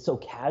it's so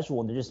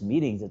casual and they're just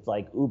meetings. It's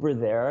like Uber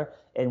there,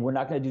 and we're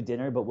not going to do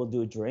dinner, but we'll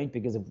do a drink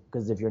because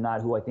if you're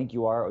not who I think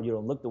you are, or you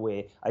don't look the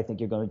way I think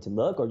you're going to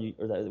look, or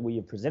the way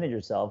you presented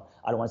yourself,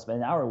 I don't want to spend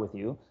an hour with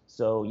you.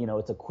 So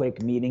it's a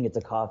quick meeting, it's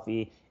a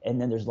coffee, and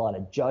then there's a lot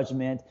of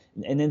judgment,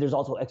 and then there's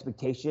also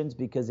expectations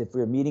because if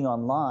we're meeting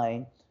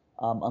online.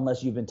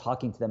 Unless you've been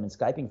talking to them and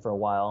Skyping for a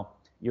while,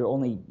 you're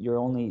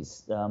only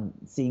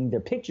seeing their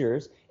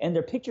pictures, and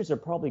their pictures are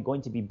probably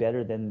going to be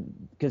better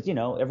because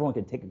everyone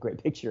can take a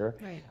great picture,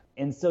 right?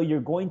 And so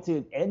you're going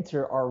to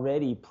enter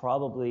already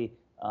probably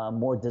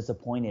more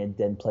disappointed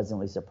than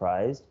pleasantly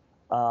surprised.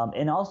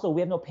 And also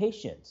we have no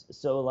patience.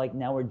 So like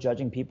now we're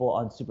judging people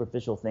on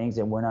superficial things,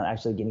 and we're not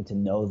actually getting to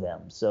know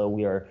them. So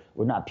we're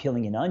not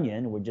peeling an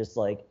onion. We're just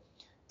like.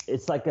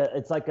 It's like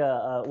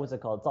a what's it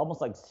called? It's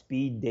almost like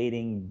speed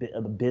dating,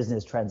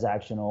 business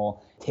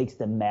transactional. Takes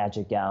the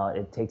magic out,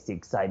 it takes the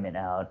excitement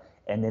out,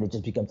 and then it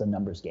just becomes a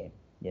numbers game.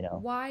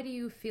 Why do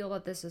you feel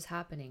that this is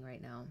happening right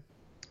now?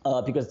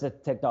 Because the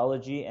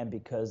technology and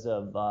because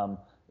of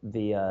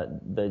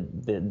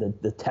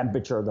the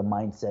temperature, of the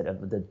mindset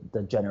of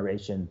the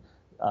generation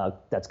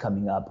that's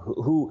coming up,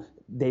 who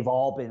they've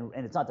all been,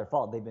 and it's not their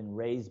fault. They've been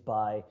raised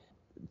by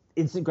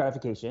instant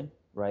gratification,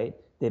 right?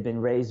 they've been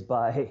raised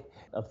by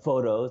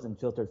photos and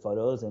filtered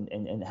photos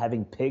and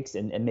having pics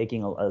and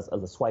making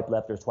a swipe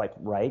left or swipe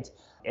right.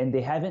 And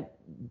they haven't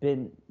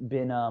been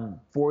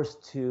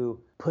forced to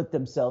put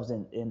themselves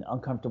in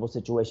uncomfortable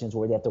situations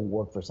where they have to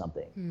work for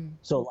something.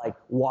 So like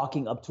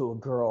walking up to a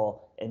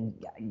girl and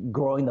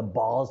growing the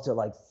balls to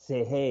like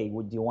say, hey,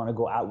 do you want to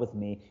go out with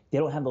me? They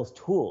don't have those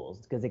tools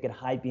because they can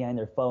hide behind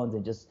their phones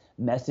and just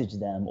message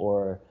them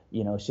or,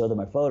 show them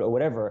a photo or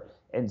whatever.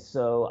 And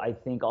so I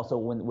think also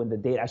when the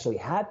date actually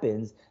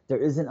happens, there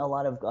isn't a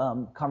lot of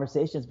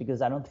conversations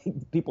because I don't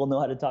think people know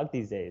how to talk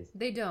these days.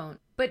 They don't.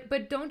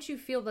 But don't you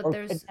feel that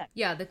there's connect.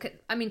 Yeah,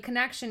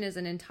 connection is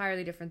an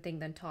entirely different thing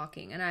than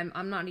talking, and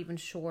I'm not even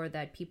sure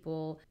that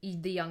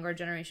the younger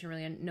generation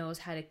really knows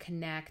how to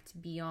connect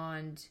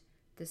beyond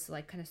this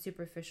like kind of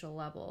superficial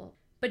level.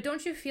 But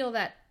don't you feel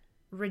that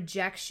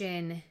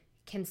rejection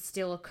can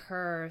still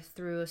occur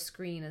through a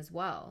screen as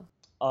well?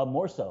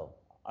 More so.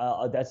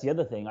 That's the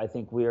other thing. I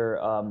think there's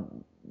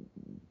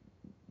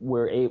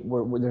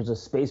a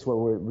space where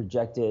we're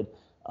rejected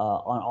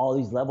on all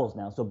these levels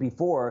now. So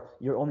before,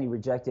 you're only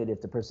rejected if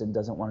the person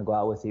doesn't want to go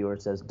out with you or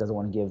doesn't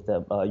want to give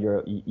them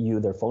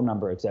their phone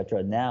number,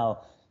 etc.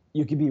 Now,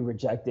 you could be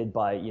rejected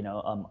by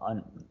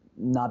on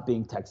not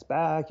being text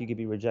back. You could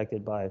be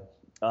rejected by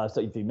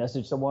so if you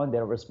message someone, they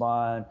don't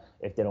respond.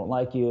 If they don't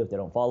like you, if they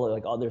don't follow,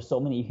 there's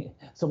so many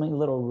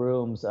little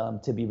rooms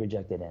to be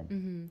rejected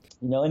in.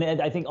 Mm-hmm.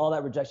 And I think all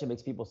that rejection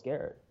makes people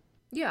scared.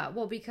 Yeah,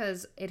 well,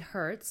 because it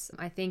hurts.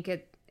 I think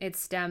it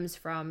stems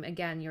from,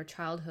 again, your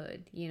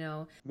childhood,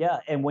 Yeah,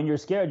 and when you're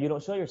scared, you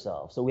don't show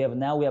yourself. So we have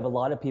a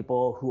lot of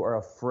people who are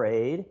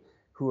afraid,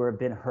 who have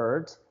been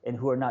hurt, and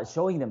who are not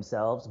showing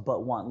themselves,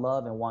 but want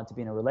love and want to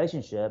be in a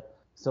relationship.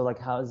 So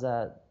how is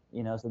that?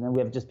 So then we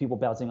have just people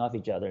bouncing off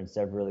each other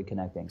instead of really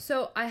connecting.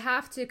 So I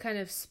have to kind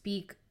of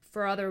speak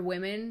for other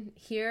women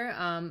here.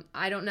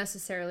 I don't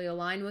necessarily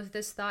align with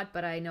this thought,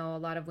 but I know a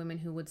lot of women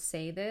who would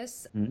say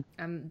this.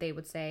 Mm-hmm. They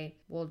would say,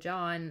 well,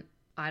 John,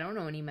 I don't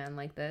know any men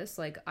like this.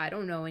 I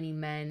don't know any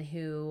men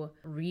who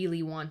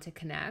really want to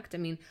connect. I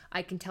mean,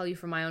 I can tell you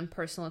from my own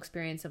personal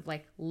experience of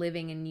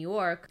living in New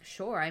York.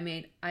 Sure, I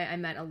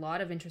met a lot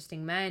of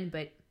interesting men,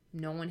 but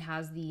no one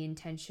has the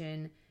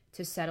intention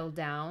to settle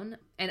down.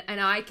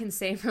 And I can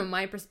say from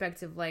my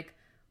perspective,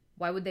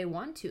 why would they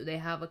want to? They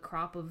have a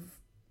crop of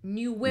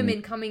new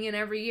women coming in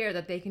every year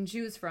that they can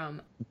choose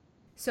from.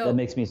 So that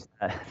makes me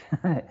sad.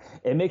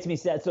 It makes me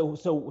sad. So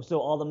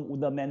all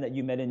the men that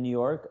you met in New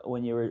York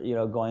when you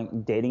were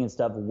going dating and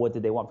stuff, what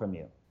did they want from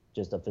you?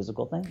 Just a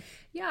physical thing?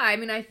 Yeah, I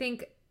mean, I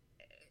think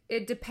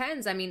it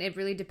depends. I mean, it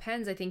really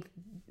depends. I think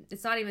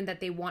it's not even that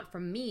they want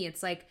from me.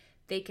 It's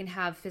they can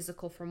have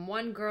physical from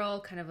one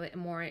girl, kind of a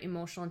more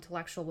emotional,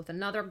 intellectual with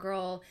another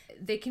girl.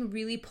 They can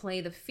really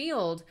play the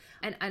field.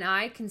 And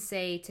I can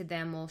say to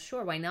them, well,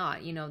 sure, why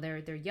not?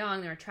 They're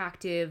young, they're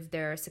attractive,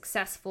 they're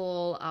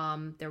successful,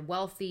 they're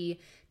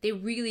wealthy. They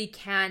really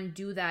can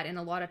do that. And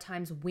a lot of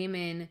times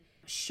women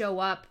show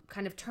up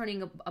kind of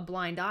turning a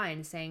blind eye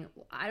and saying,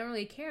 well, I don't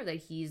really care that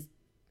he's,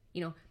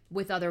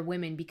 with other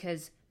women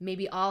because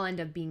maybe I'll end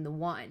up being the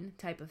one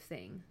type of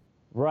thing.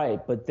 Right,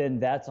 but then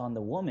that's on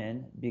the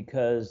woman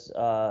because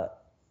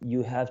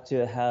you have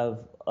to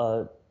have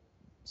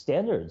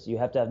standards. You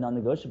have to have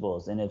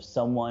non-negotiables. And if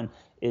someone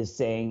is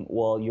saying,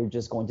 well, you're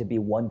just going to be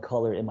one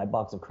color in my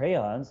box of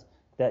crayons,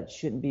 that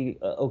shouldn't be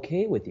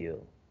okay with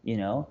you,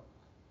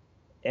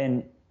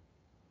 And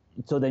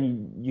so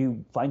then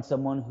you find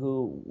someone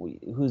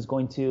who's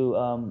going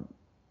to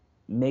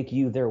make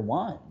you their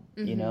one.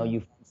 Mm-hmm. You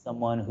find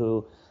someone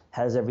who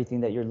has everything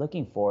that you're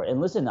looking for.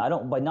 And listen,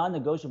 by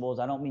non-negotiables,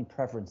 I don't mean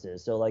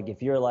preferences. So if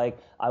you're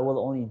I will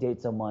only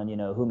date someone,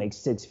 who makes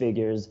six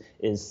figures,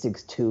 is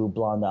 6'2",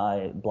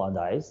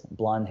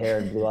 blonde hair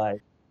and blue eyes.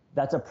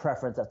 That's a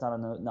preference. That's not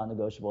a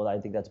non-negotiable. I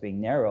think that's being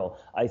narrow.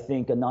 I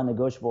think a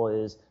non-negotiable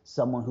is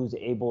someone who's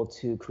able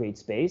to create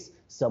space,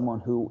 someone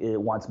who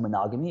wants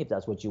monogamy, if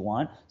that's what you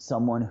want,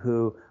 someone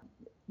who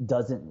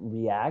doesn't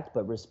react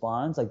but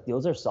responds.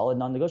 Those are solid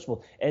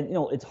non-negotiables. And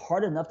it's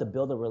hard enough to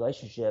build a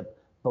relationship,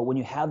 but when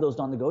you have those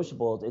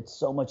non-negotiables, it's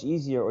so much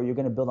easier, or you're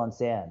going to build on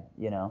sand,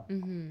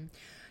 Mm-hmm.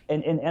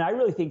 And I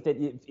really think that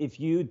if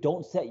you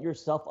don't set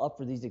yourself up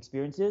for these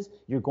experiences,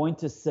 you're going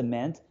to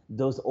cement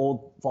those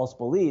old false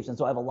beliefs. And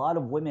so I have a lot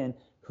of women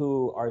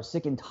who are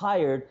sick and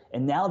tired,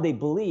 and now they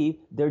believe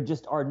there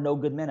just are no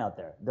good men out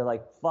there. They're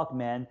like, fuck,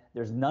 man,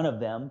 there's none of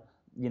them.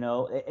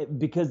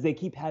 Because they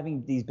keep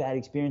having these bad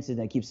experiences and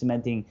they keep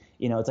cementing,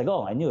 it's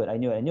oh, I knew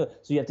it.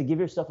 So you have to give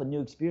yourself a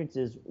new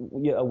experiences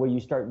where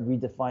you start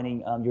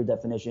redefining your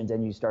definitions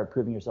and you start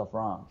proving yourself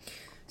wrong.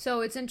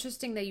 So it's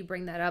interesting that you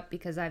bring that up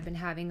because I've been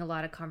having a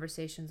lot of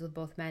conversations with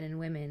both men and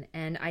women,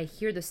 and I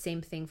hear the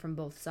same thing from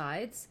both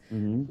sides,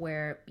 mm-hmm.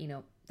 where,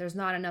 there's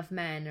not enough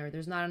men or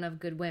there's not enough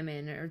good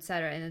women or et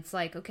cetera. And it's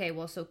okay,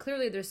 well, so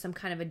clearly there's some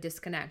kind of a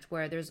disconnect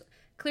where there's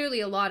clearly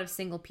a lot of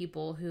single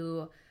people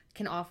who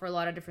can offer a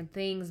lot of different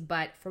things,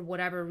 but for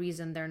whatever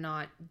reason they're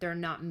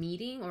not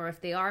meeting, or if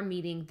they are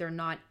meeting, they're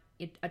not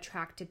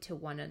attracted to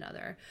one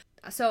another.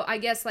 So I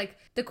guess like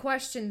the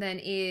question then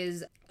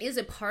is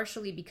it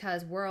partially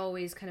because we're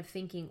always kind of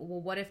thinking,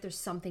 well, what if there's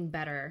something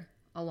better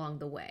along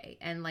the way?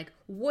 And like,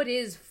 what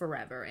is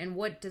forever? And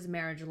what does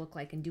marriage look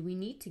like? And do we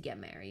need to get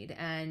married?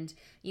 And,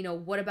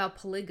 what about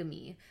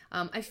polygamy?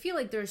 I feel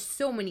like there's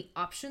so many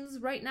options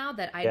right now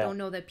that I don't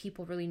know that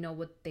people really know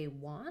what they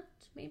want,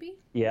 maybe?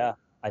 Yeah.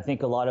 I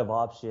think a lot of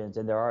options,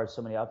 and there are so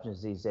many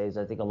options these days.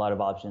 I think a lot of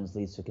options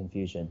leads to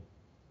confusion.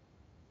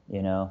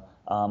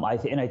 I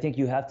think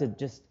you have to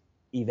just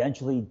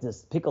eventually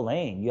just pick a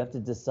lane. You have to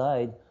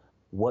decide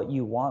what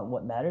you want,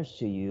 what matters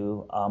to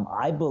you.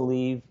 I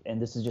believe,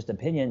 and this is just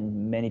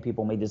opinion, many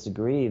people may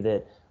disagree,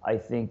 that I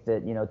think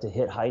that, to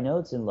hit high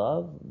notes in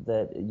love,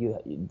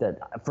 that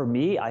for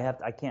me,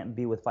 I can't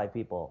be with five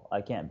people.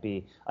 I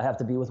have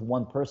to be with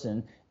one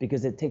person,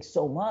 because it takes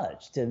so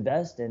much to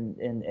invest in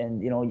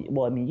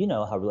well, I mean,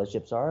 how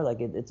relationships are, like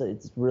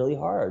it's really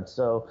hard.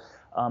 So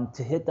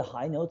to hit the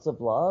high notes of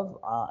love,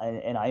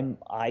 and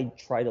I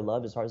try to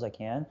love as hard as I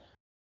can.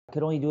 I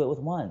could only do it with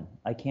one.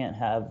 I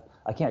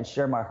can't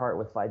share my heart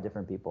with five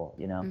different people.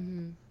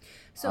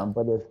 So,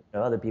 but if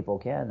other people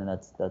can, then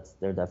that's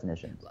their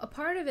definition. a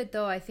part of it,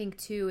 though, I think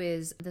too,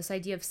 is this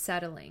idea of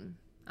settling.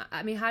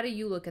 I mean, how do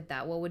you look at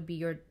that? What would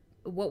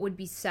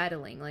be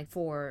settling like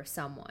for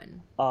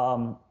someone?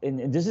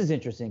 And this is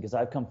interesting, because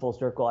I've come full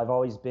circle. I've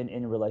always been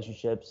in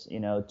relationships,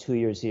 2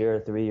 years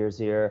here, 3 years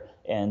here,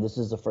 and this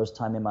is the first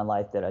time in my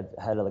life that I've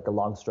had like a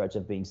long stretch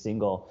of being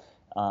single.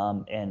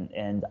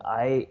 And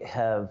I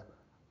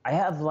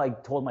have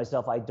like told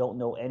myself I don't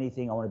know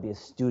anything. I want to be a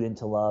student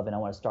to love, and I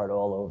want to start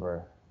all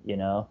over,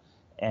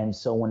 And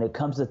so when it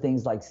comes to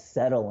things like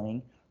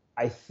settling,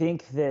 I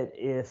think that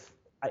if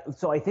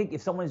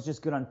someone is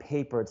just good on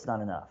paper, it's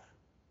not enough.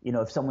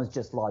 If someone's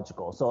just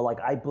logical. So like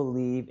I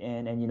believe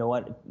in, and you know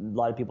what, a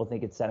lot of people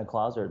think it's Santa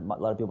Claus, or a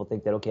lot of people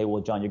think that, okay,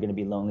 well, John, you're going to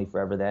be lonely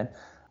forever then.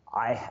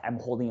 I am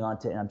holding on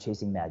to, and I'm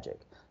chasing magic.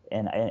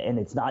 And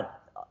it's not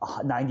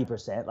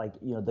 90%, like,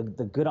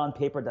 the good on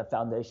paper, the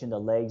foundation, the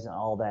legs and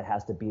all that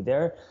has to be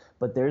there.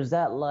 But there's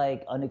that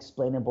like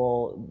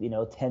unexplainable,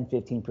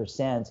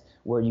 10-15%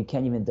 where you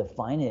can't even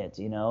define it,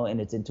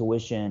 and it's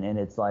intuition, and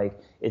it's like,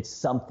 it's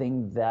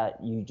something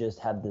that you just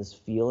have this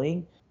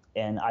feeling.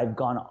 And I've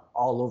gone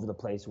all over the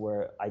place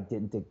where I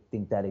didn't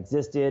think that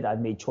existed. I've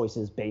made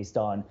choices based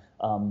on,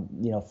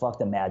 fuck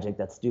the magic.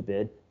 That's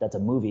stupid. That's a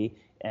movie.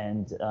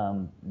 And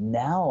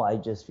now I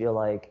just feel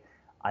like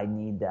I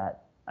need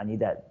that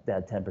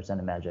 10%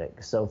 of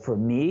magic. So for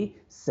me,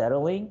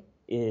 settling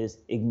is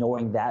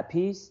ignoring that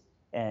piece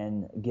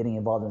and getting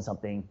involved in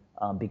something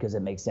because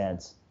it makes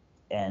sense.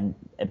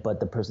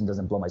 But the person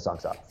doesn't blow my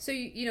socks off. So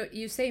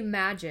you say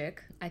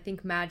magic. I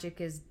think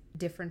magic is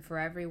different for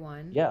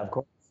everyone. Yeah, of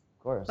course.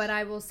 Of course. But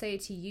I will say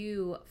to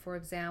you, for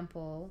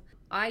example,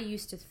 I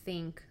used to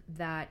think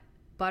that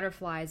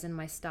butterflies in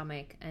my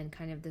stomach and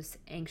kind of this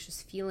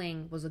anxious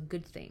feeling was a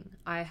good thing.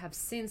 I have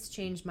since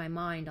changed my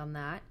mind on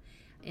that.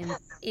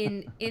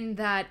 In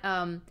that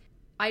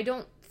I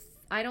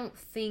don't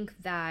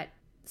think that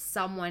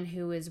someone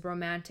who is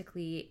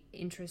romantically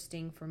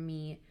interesting for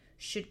me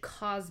should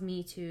cause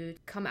me to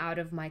come out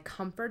of my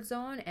comfort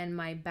zone and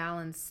my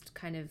balanced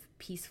kind of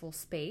peaceful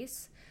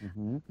space.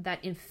 Mm-hmm.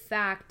 That in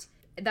fact,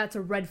 that's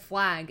a red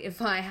flag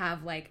if I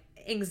have like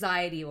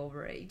anxiety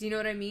over it. Do you know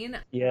what I mean?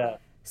 Yeah.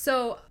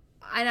 So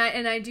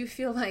I do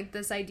feel like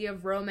this idea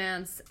of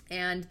romance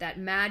and that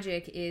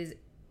magic is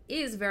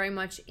very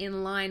much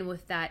in line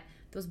with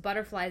those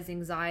butterflies,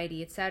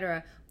 anxiety,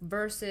 etc.,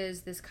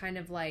 versus this kind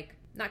of like,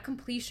 not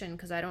completion,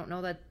 because I don't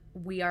know that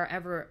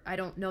I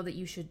don't know that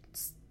you should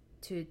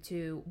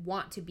to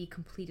want to be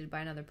completed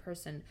by another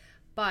person,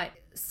 but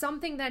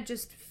something that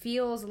just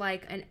feels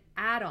like an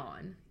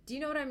add-on. Do you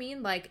know what I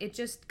mean? Like it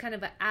just kind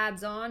of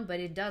adds on,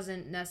 but it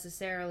doesn't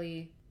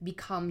necessarily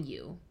become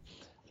you.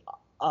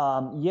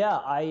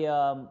 Okay,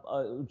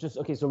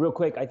 so real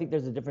quick, I think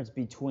there's a difference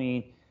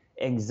between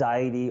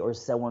anxiety or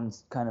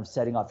someone's kind of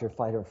setting off your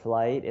fight or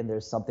flight, and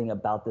there's something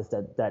about this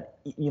that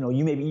you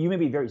may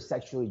be very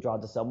sexually drawn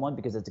to someone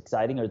because it's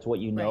exciting or it's what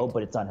you know, right,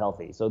 but it's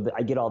unhealthy. So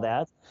I get all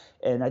that,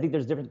 and I think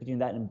there's a difference between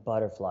that and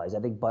butterflies. I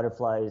think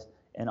butterflies,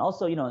 and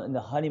also in the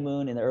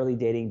honeymoon, in the early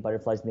dating,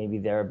 butterflies may be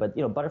there, but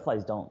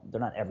butterflies they're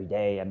not every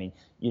day. I mean,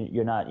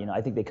 you're not, I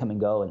think they come and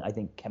go, and I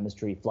think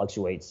chemistry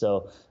fluctuates.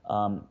 So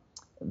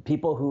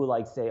people who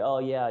like say, oh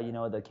yeah,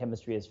 the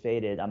chemistry has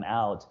faded, I'm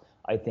out,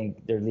 I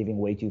think they're leaving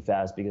way too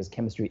fast, because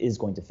chemistry is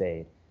going to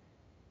fade,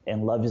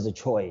 and love is a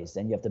choice,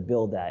 and you have to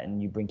build that,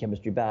 and you bring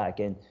chemistry back.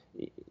 And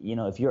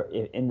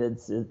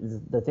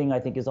the thing I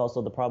think is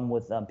also the problem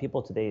with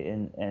people today,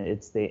 and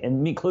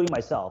me, including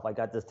myself. I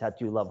got this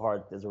tattoo, Love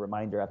Heart, as a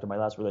reminder after my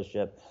last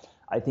relationship.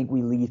 I think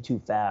we leave too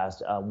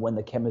fast. When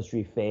the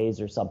chemistry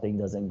fades or something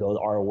doesn't go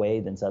our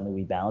way, then suddenly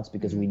we bounce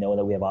because we know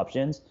that we have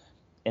options.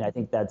 And I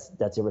think that's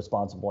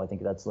irresponsible. I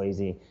think that's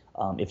lazy.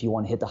 If you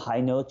want to hit the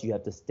high notes, you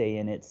have to stay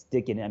in it,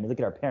 stick in it. I mean, look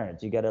at our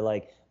parents. You got to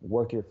like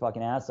work your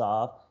fucking ass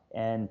off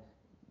and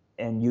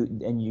and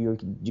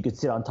you could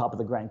sit on top of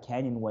the Grand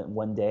Canyon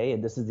one day,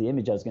 and this is the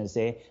image I was going to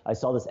say. I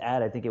saw this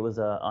ad. I think it was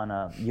on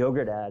a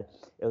yogurt ad.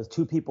 It was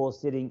two people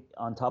sitting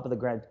on top of the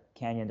Grand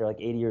Canyon. They're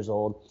like 80 years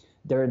old.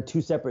 They're in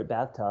two separate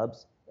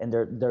bathtubs, and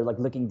they're like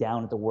looking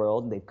down at the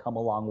world, and they've come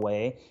a long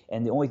way.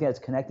 And the only thing that's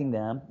connecting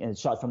them, and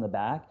it's shot from the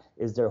back,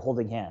 is they're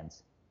holding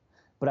hands.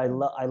 But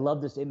I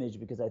love this image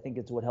because I think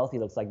it's what healthy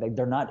looks like. Like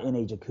they're not in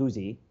a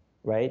jacuzzi,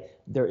 right?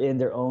 They're in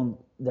their own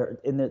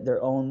their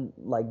own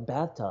like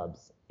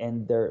bathtubs,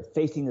 and they're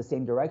facing the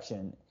same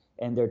direction,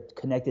 and they're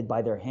connected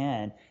by their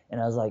hand.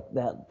 And I was like,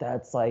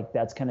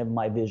 that's kind of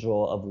my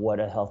visual of what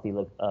a healthy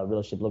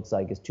relationship looks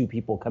like, is two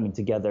people coming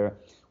together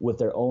with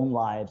their own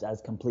lives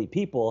as complete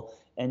people.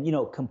 And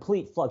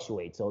complete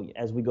fluctuates. So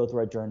as we go through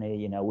our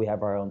journey, we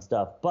have our own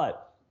stuff,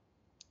 but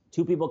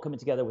two people coming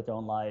together with their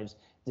own lives,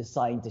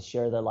 deciding to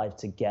share their life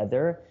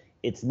together.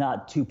 It's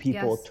not two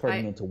people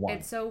turning into one.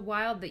 It's so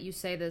wild that you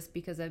say this,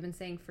 because I've been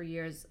saying for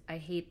years, I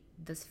hate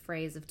this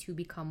phrase of two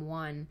become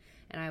one.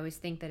 And I always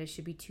think that it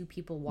should be two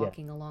people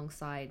walking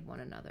alongside one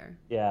another.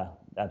 Yeah,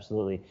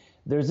 absolutely.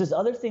 There's this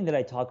other thing that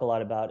I talk a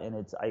lot about,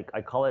 and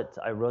I call it,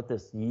 I wrote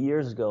this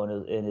years ago,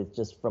 and it's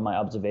just from my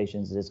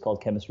observations. It's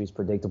called Chemistry is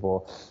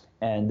Predictable.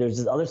 And there's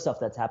this other stuff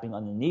that's happening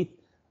underneath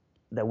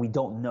that we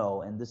don't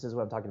know. And this is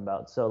what I'm talking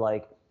about. So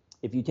like,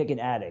 if you take an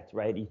addict,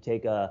 right? You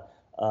take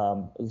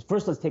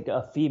first let's take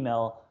a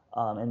female,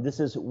 and this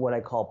is what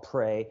I call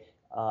prey.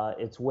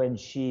 It's when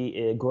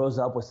she grows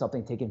up with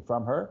something taken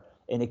from her,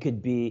 and it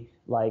could be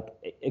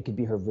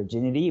her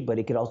virginity, but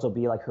it could also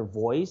be like her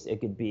voice. It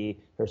could be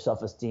her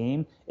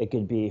self-esteem. It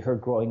could be her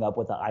growing up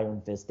with an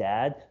iron fist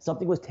dad.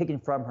 Something was taken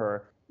from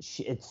her.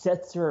 It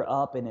sets her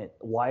up, and it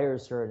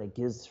wires her, and it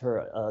gives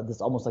her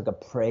this almost like a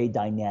prey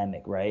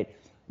dynamic, right?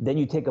 Then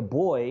you take a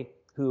boy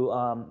who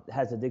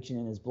has addiction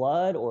in his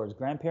blood, or his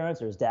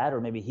grandparents, or his dad, or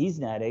maybe he's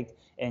an addict,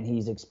 and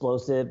he's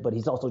explosive, but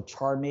he's also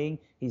charming.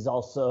 He's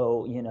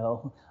also,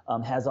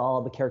 has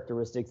all the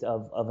characteristics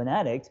of an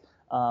addict,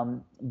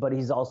 but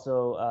he's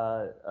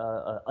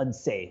also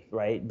unsafe,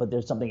 right? But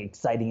there's something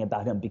exciting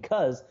about him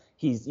because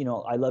he's,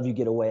 I love you,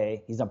 get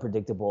away. He's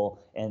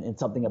unpredictable, and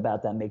something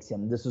about that makes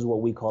him, this is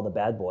what we call the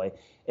bad boy.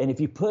 And if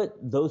you put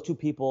those two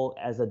people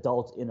as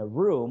adults in a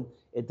room,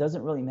 it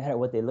doesn't really matter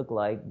what they look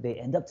like. They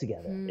end up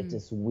together. It's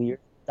this weird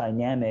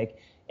dynamic,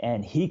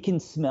 and he can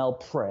smell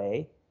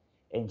prey,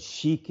 and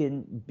she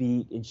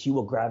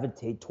will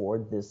gravitate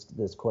toward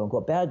this quote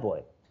unquote bad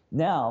boy.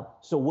 Now,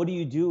 so what do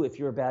you do if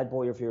you're a bad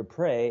boy or if you're a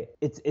prey?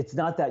 It's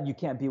not that you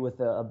can't be with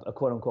a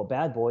quote unquote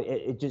bad boy.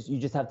 You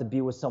just have to be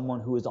with someone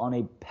who is on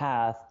a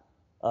path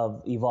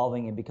of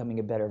evolving and becoming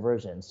a better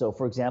version. So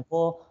for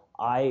example,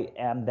 I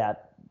am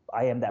that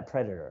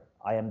predator.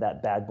 I am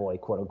that bad boy,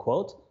 quote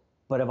unquote.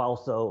 But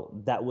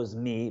that was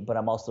me, but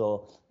I'm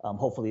also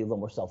hopefully a little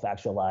more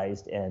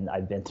self-actualized, and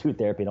I've been through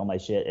therapy and all my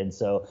shit. And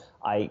so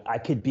I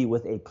could be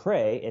with a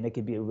prey, and it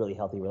could be a really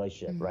healthy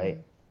relationship, right?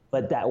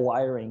 But that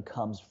wiring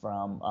comes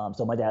from,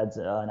 so my dad's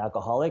an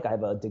alcoholic. I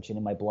have an addiction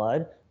in my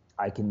blood.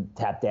 I can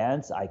tap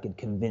dance. I could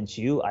convince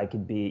you. I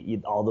could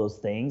be all those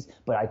things.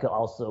 But I could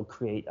also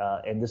create,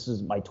 and this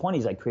was my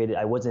 20s,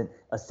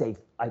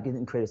 I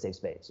didn't create a safe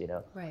space,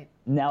 Right.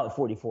 Now at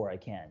 44, I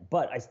can.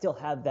 But I still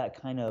have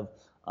that kind of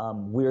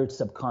weird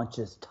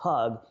subconscious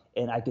tug,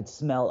 and I could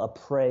smell a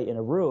prey in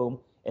a room,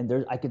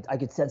 and I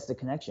could sense the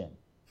connection.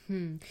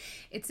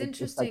 It's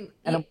interesting. It's like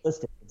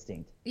animalistic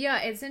instinct.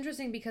 Yeah, it's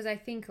interesting because I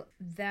think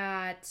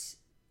that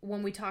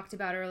when we talked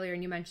about earlier,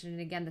 and you mentioned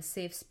it again, the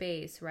safe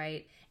space,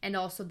 right? And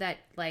also that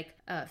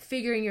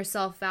figuring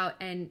yourself out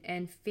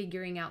and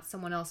figuring out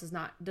someone else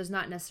does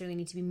not necessarily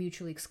need to be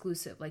mutually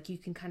exclusive. Like you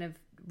can kind of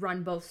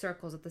run both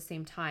circles at the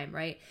same time,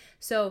 right?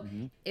 So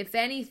if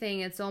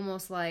anything, it's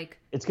almost like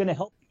it's going to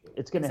help you.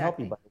 It's going to help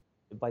you, but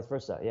vice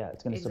versa. Yeah,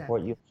 it's going to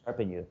support you,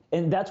 sharpen you.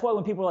 And that's why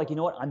when people are like, you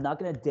know what, I'm not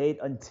going to date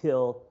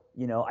until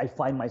I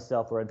find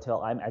myself, or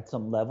until I'm at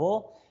some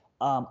level.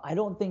 I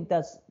don't think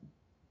that's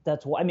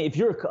why. I mean, if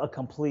you're a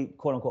complete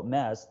quote unquote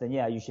mess, then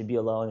yeah, you should be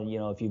alone.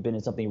 And if you've been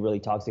in something really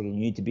toxic and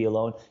you need to be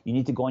alone, you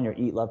need to go on your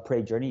eat, love,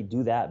 pray journey.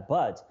 Do that.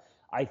 But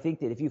I think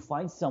that if you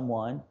find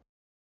someone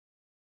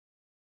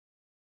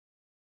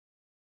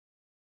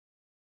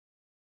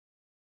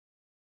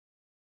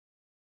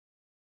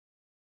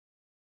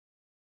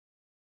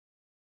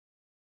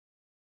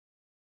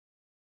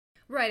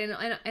right,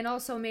 and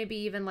also maybe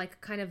even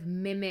like kind of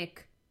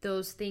mimic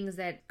those things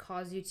that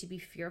cause you to be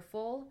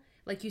fearful.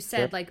 Like you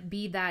said, like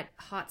be that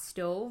hot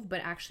stove,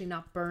 but actually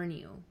not burn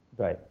you.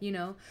 Right.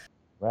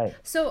 Right.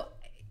 So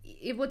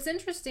what's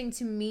interesting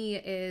to me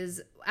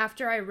is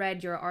after I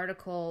read your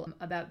article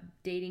about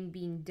dating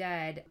being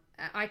dead,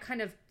 I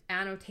kind of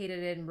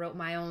annotated it and wrote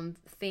my own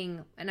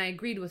thing, and I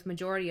agreed with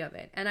majority of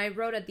it. And I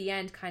wrote at the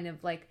end kind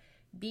of like,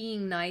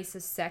 being nice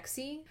is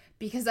sexy,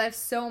 because I have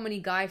so many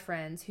guy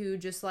friends who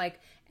just like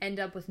end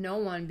up with no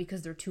one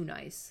because they're too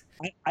nice.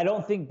 I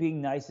don't think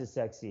being nice is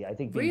sexy. I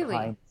think being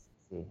kind is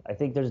sexy. I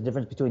think there's a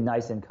difference between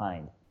nice and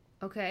kind.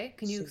 Okay.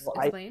 Can you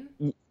explain?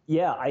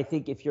 I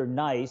think if you're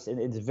nice, and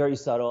it's very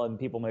subtle, and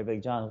people might be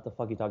like, John, what the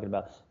fuck are you talking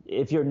about?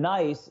 If you're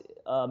nice,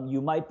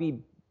 you might be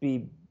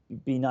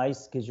be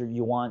nice because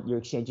you're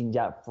exchanging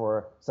that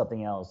for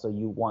something else. So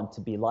you want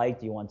to be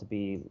liked, you want to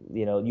be,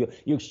 you're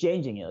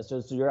exchanging it.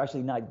 So you're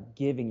actually not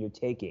giving, you're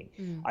taking.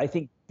 I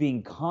think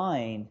being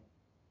kind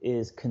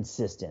is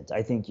consistent.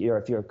 I think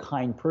if you're a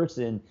kind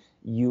person,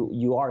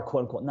 you are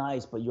quote unquote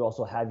nice, but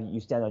you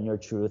stand on your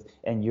truth,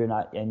 and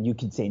you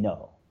can say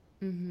no.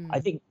 I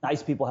think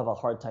nice people have a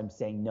hard time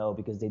saying no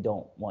because they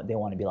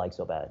want to be liked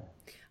so bad.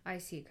 I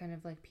see, kind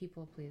of like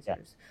people Yeah. pleasers.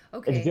 It's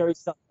Okay. very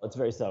subtle. It's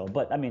very subtle.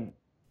 But I mean,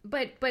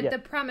 But yeah. the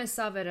premise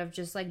of it, of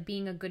just like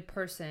being a good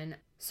person,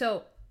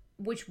 so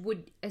which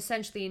would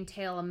essentially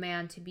entail a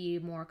man to be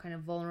more kind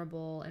of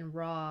vulnerable and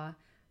raw.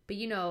 But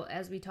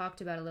as we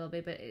talked about a little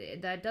bit, but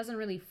that doesn't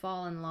really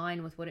fall in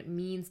line with what it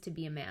means to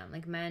be a man.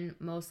 Like, men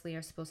mostly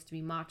are supposed to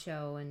be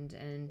macho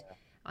and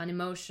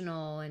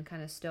unemotional and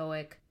kind of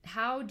stoic.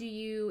 How do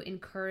you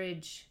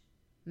encourage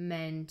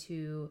men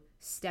to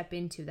step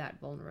into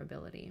that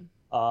vulnerability?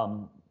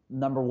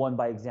 Number one,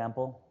 by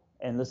example.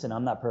 And listen,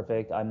 I'm not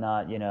perfect. I'm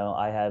not,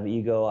 I have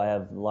ego. I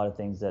have a lot of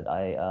things that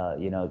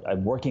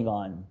I'm working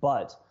on.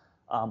 But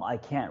I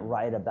can't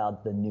write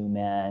about the new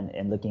man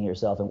and looking at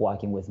yourself and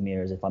walking with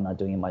mirrors if I'm not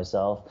doing it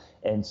myself.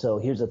 And so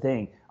here's the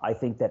thing. I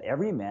think that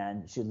every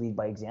man should lead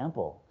by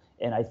example.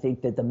 And I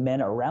think that the men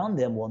around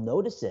them will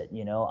notice it.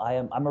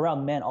 I'm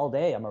around men all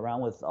day. I'm around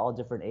with all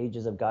different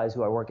ages of guys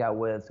who I work out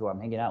with, who I'm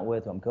hanging out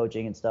with, who I'm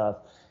coaching and stuff.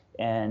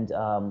 And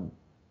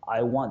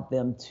I want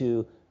them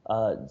to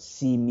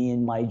see me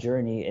in my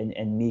journey,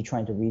 and me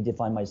trying to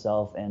redefine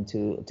myself and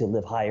to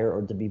live higher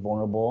or to be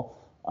vulnerable.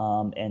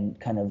 And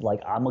kind of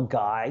like, I'm a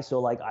guy, so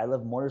like I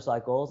love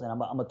motorcycles, and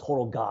I'm a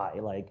total guy.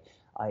 Like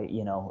I,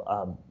 you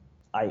know,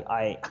 I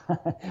Like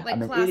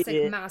I'm an classic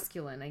idiot.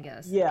 masculine, I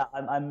guess. Yeah,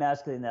 I'm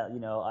masculine that,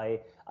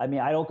 I mean,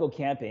 I don't go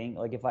camping.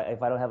 Like if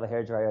I don't have a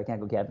hair dryer, I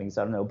can't go camping.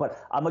 So I don't know.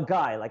 But I'm a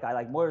guy. Like I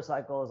like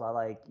motorcycles. I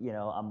like,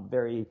 I'm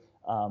very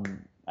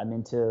I'm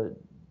into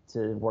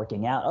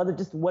working out. Other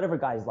just whatever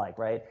guys like,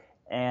 right?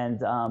 And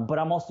but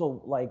I'm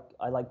also like,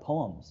 I like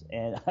poems,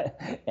 and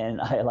and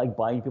I like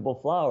buying people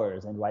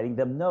flowers and writing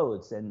them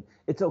notes, and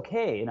it's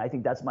okay. And I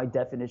think that's my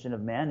definition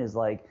of man, is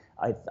like,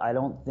 I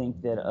don't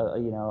think that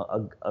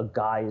a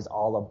guy is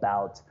all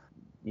about,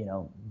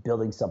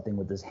 building something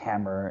with this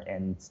hammer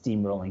and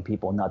steamrolling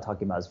people and not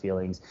talking about his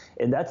feelings.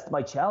 And that's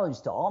my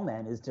challenge to all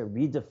men, is to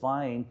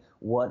redefine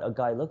what a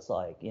guy looks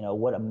like,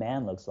 what a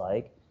man looks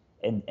like,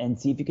 and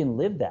see if you can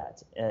live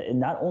that. And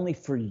not only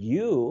for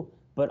you,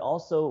 but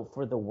also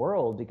for the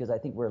world, because I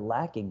think we're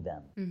lacking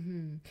them.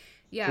 So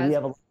Yeah. we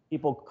have a lot of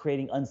people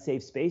creating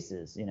unsafe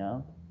spaces.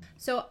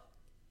 So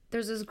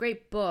there's this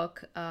great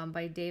book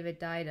by David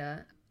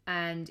Dida,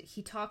 and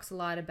he talks a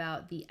lot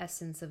about the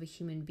essence of a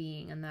human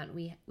being, and that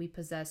we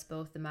possess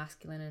both the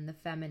masculine and the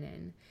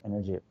feminine.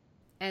 Energy.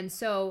 And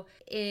so,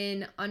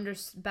 in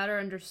better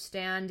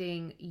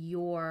understanding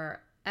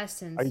your Are you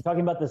essence,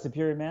 talking about The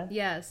Superior Man?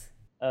 yes,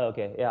 Oh,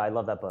 okay. Yeah, I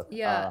love that book.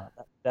 yeah.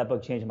 That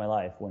book changed my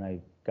life when I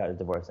got a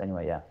divorce.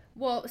 Anyway, yeah.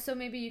 Well, so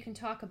maybe you can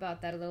talk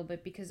about that a little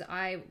bit, because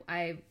I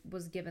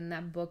was given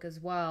that book as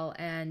well,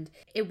 and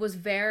it was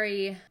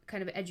very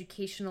kind of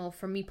educational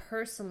for me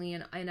personally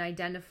in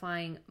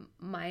identifying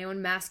my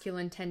own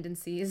masculine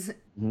tendencies,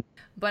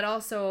 but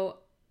also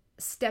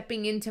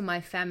stepping into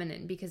my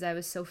feminine, because I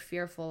was so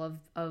fearful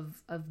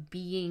of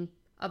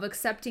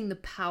accepting the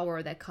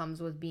power that comes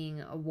with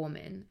being a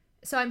woman.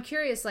 So I'm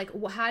curious, like,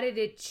 how did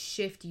it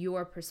shift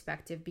your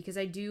perspective? Because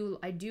I do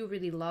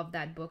really love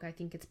that book. I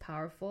think it's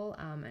powerful,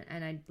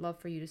 and I'd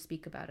love for you to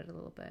speak about it a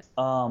little bit.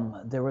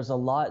 There was a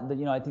lot,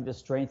 but I think the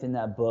strength in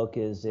that book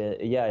is,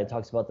 it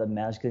talks about the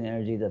masculine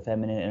energy, the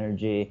feminine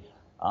energy.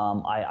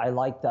 I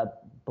like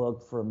that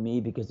book for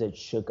me because it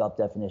shook up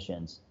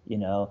definitions.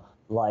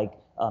 Like,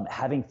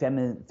 having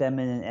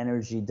feminine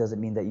energy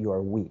doesn't mean that you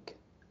are weak,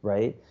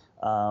 right?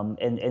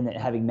 And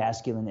having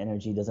masculine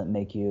energy doesn't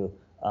make you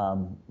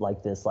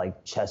like this,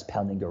 like, chest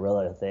pounding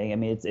gorilla thing. I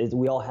mean, it's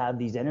we all have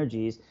these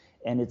energies,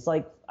 and it's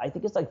like, I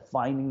think it's like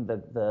finding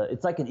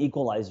it's like an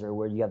equalizer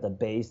where you have the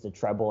bass, the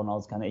treble, and all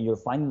this kind of, and you're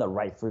finding the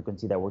right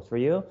frequency that works for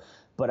you.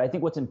 But I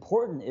think what's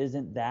important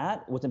isn't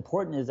that. What's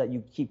important is that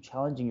you keep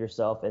challenging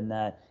yourself, and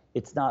that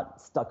it's not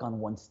stuck on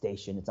one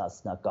station. It's not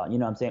stuck on,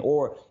 what I'm saying?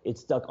 Or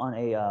it's stuck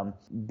on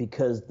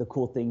because the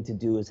cool thing to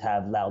do is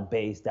have loud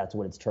bass, that's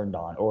what it's turned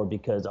on. Or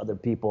because other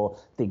people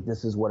think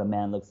this is what a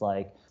man looks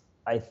like.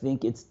 I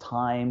think it's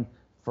time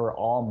for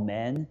all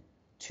men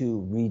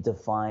to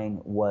redefine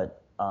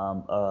what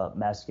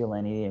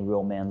masculinity and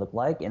real man look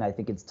like. And I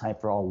think it's time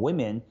for all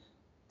women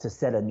to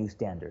set a new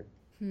standard.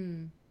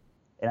 And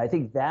I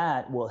think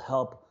that will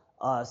help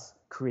us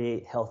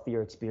create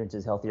healthier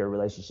experiences, healthier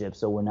relationships,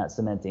 so we're not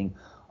cementing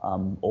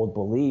old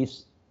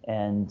beliefs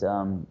and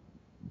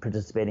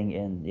participating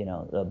in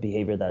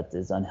behavior that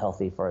is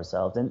unhealthy for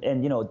ourselves, and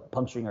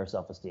puncturing our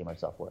self-esteem, our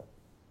self-worth.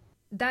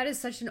 That is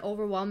such an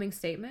overwhelming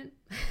statement.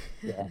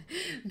 Yeah.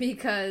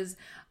 Because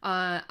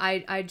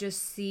I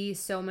just see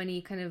so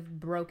many kind of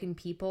broken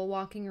people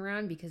walking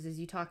around, because as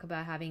you talk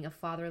about having a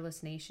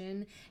fatherless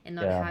nation and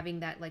not Yeah.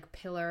 having that like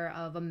pillar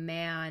of a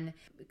man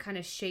kind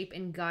of shape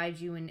and guide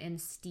you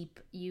and steep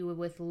you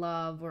with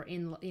love, or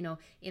in, you know,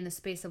 in the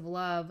space of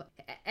love.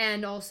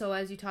 And also,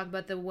 as you talk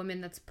about the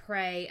woman that's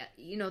prey,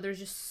 you know, there's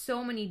just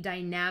so many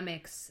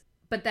dynamics.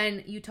 But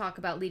then you talk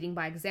about leading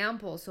by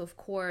example. So of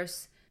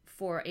course,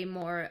 for a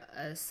more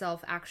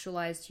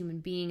self-actualized human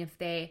being, if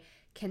they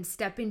can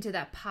step into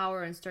that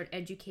power and start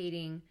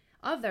educating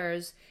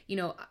others, you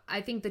know,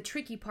 I think the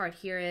tricky part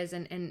here is,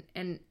 and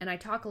I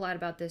talk a lot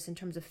about this in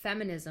terms of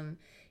feminism,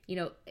 you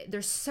know,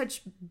 there's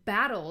such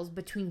battles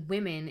between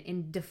women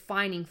in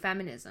defining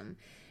feminism.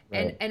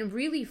 Right. And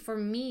really, for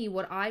me,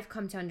 what I've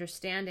come to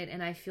understand it,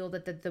 and I feel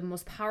that the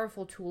most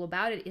powerful tool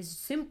about it is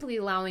simply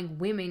allowing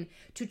women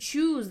to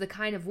choose the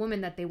kind of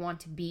woman that they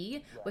want to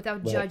be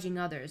without Right. judging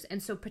others.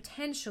 And so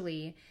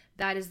potentially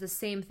that is the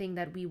same thing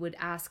that we would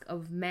ask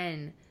of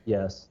men.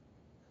 Yes.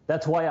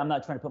 That's why I'm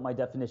not trying to put my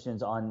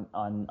definitions on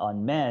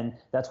men.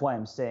 That's why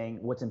I'm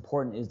saying what's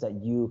important is that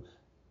you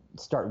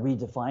start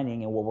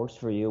redefining and what works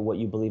for you, what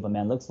you believe a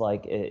man looks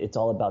like. It's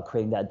all about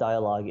creating that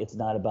dialogue. It's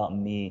not about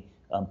me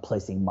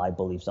placing my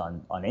beliefs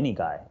on any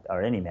guy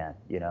or any man.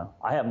 You know,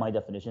 I have my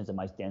definitions and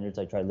my standards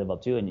I try to live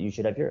up to, and you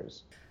should have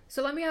yours.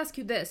 So let me ask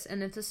you this,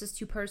 and if this is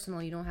too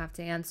personal, you don't have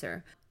to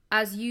answer.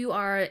 As you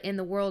are in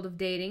the world of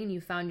dating and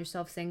you found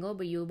yourself single,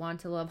 but you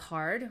want to love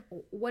hard,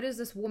 what does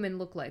this woman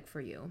look like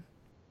for you?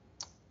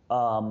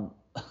 Um,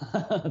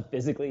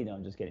 physically, no,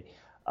 I'm just kidding.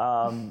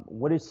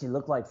 What does she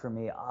look like for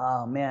me?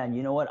 Oh man,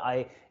 you know what?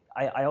 I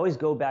always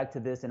go back to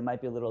this, and it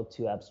might be a little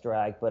too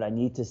abstract, but I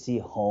need to see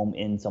home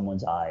in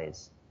someone's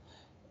eyes.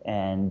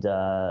 And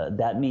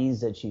that means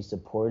that she's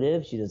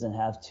supportive. She doesn't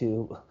have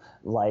to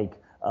like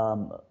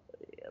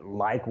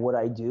like what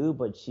I do,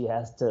 but she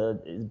has to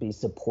be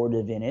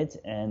supportive in it,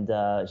 and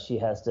she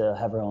has to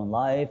have her own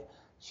life.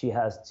 She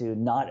has to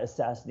not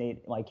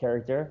assassinate my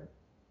character.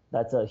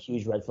 That's a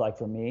huge red flag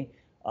for me.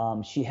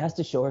 She has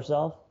to show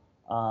herself.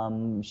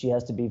 She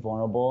has to be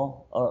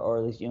vulnerable, or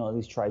at least, you know, at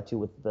least try to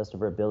with the best of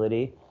her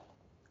ability.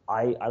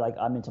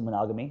 I'm into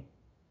monogamy,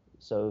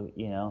 so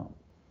you know,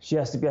 she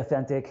has to be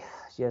authentic.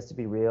 She has to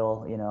be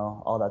real. You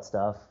know, all that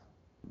stuff.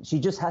 She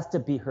just has to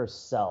be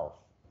herself,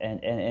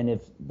 and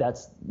if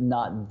that's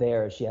not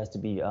there, she has to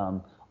be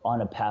on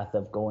a path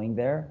of going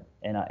there,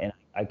 and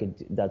I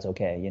could, that's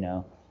okay, you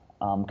know,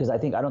 because I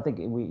don't think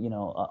we, you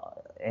know,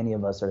 any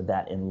of us are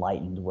that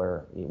enlightened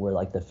where we're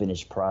like the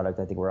finished product.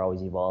 I think we're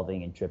always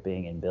evolving and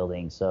tripping and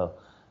building. So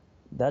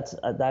that's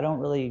I don't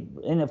really,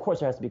 and of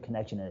course there has to be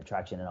connection and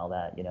attraction and all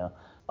that, you know.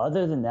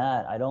 Other than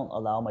that, I don't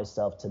allow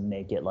myself to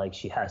make it like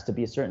she has to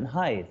be a certain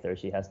height, or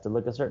she has to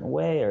look a certain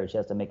way, or she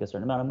has to make a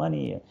certain amount of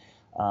money.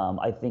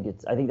 I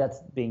think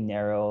that's being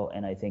narrow,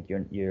 and I think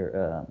you're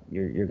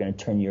going to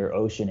turn your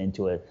ocean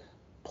into a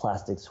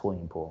plastic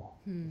swimming pool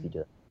if you do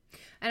it.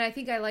 And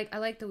I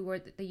like the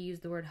word that they use,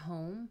 the word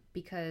home,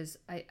 because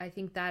I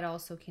think that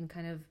also can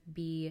kind of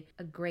be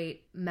a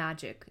great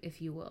magic,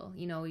 if you will.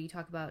 You know, you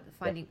talk about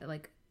finding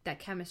like that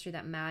chemistry,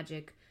 that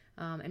magic,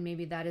 and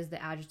maybe that is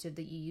the adjective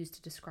that you use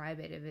to describe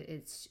it.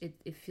 If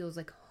it feels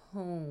like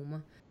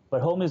home.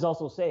 But home is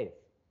also safe,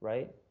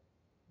 right?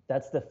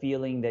 That's the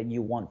feeling that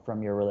you want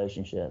from your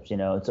relationships, you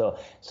know.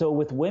 So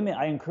with women,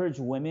 I encourage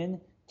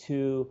women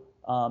to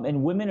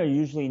and women are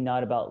usually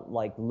not about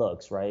like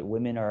looks, right?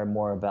 Women are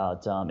more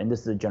about and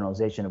this is a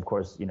generalization, of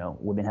course, you know,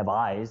 women have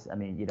eyes. I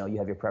mean, you know, you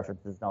have your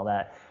preferences and all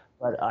that,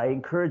 but I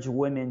encourage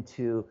women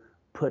to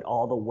put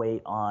all the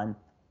weight on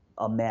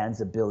a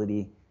man's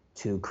ability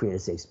to create a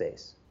safe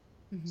space.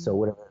 So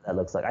whatever that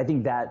looks like, I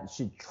think that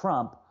should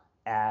trump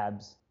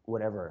abs,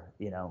 whatever,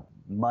 you know,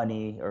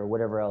 money or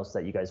whatever else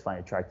that you guys find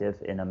attractive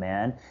in a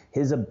man.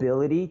 His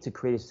ability to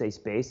create a safe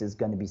space is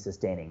going to be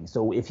sustaining.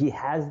 So if he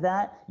has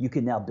that, you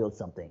can now build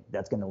something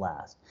that's going to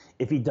last.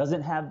 If he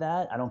doesn't have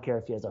that, I don't care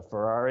if he has a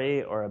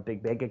Ferrari or a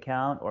big bank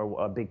account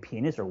or a big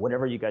penis or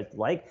whatever you guys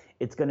like,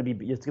 it's going to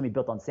be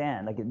built on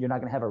sand. Like, you're not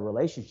going to have a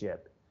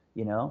relationship,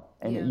 you know,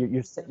 and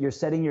Yeah. you're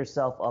setting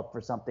yourself up for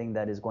something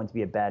that is going to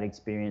be a bad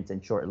experience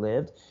and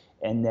short-lived,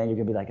 and then you're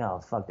gonna be like, oh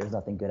fuck, there's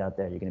nothing good out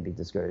there. You're gonna be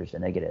discouraged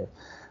and negative.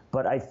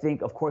 But I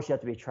think, of course, you have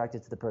to be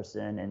attracted to the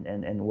person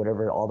and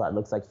whatever all that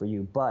looks like for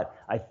you. But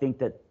I think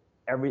that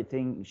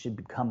everything should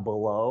become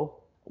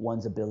below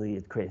one's ability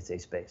to create a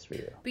safe space for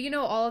you. But you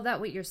know, all of that,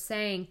 what you're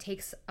saying,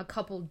 takes a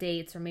couple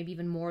dates or maybe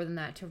even more than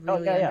that to Oh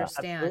really yeah,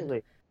 understand.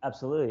 absolutely,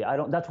 absolutely. I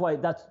don't. That's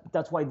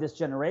why this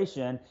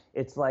generation,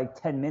 it's like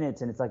 10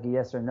 minutes and it's like a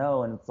yes or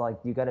no, and it's like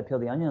you got to peel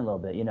the onion a little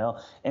bit, you know.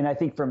 And I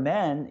think for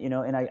men, you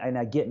know, and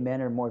I get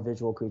men are more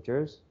visual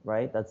creatures,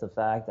 right? That's a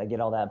fact. I get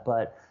all that,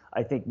 but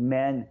I think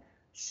men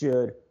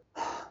should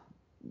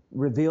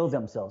reveal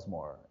themselves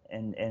more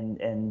and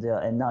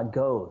not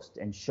ghost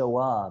and show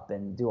up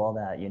and do all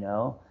that, you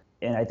know.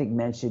 And I think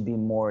men should be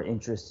more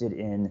interested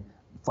in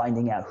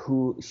finding out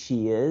who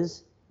she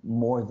is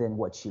more than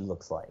what she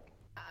looks like.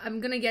 I'm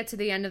going to get to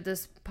the end of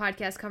this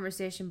podcast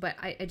conversation, but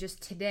I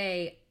just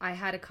today I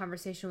had a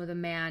conversation with a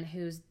man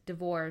who's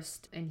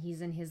divorced and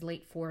he's in his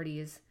late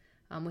 40s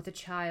with a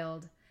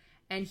child.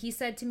 And he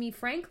said to me,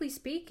 frankly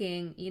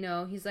speaking, you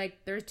know, he's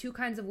like, there's two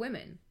kinds of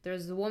women.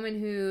 There's the woman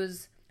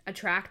who's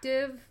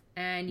attractive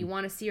and you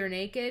want to see her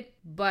naked,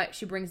 but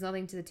she brings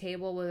nothing to the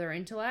table with her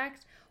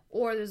intellect.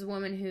 Or there's a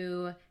woman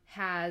who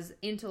has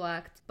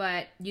intellect,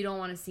 but you don't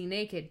want to see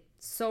naked.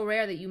 So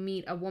rare that you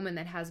meet a woman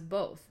that has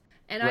both.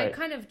 And right. I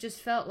kind of just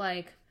felt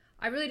like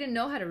I really didn't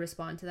know how to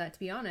respond to that, to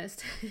be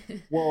honest.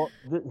 Well,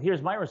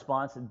 here's my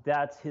response.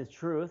 That's his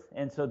truth.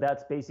 And so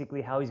that's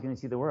basically how he's going to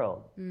see the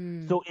world.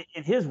 So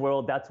in his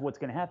world, that's what's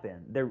going to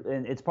happen.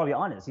 And it's probably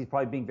honest. He's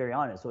probably being very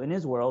honest. So in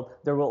his world,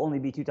 there will only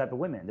be two types of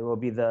women. There will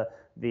be the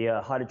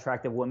hot,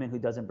 attractive woman who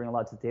doesn't bring a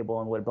lot to the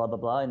table and what blah, blah,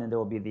 blah. And then there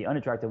will be the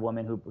unattractive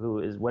woman who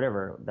is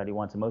whatever that he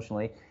wants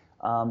emotionally.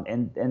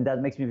 And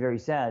that makes me very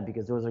sad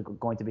because those are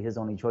going to be his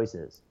only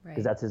choices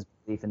because that's his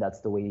belief and that's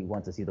the way he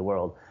wants to see the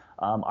world.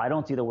 I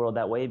don't see the world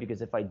that way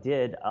because if I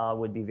did, I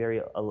would be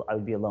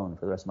alone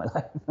for the rest of my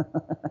life.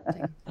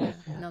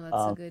 No,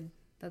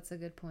 that's a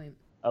good point.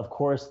 Of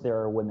course, there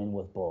are women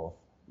with both,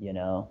 you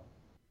know.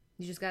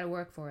 You just got to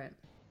work for it.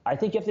 I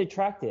think you have to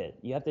attract it.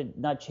 You have to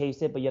not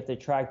chase it, but you have to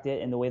attract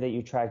it. And the way that you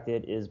attract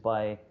it is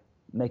by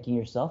making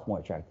yourself more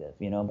attractive,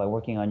 you know, by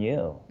working on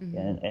you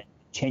and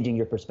changing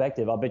your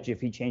perspective. I'll bet you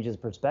if he changes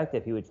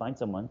perspective, he would find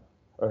someone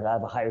or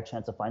have a higher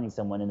chance of finding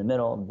someone in the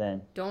middle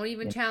than... Don't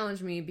even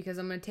challenge me because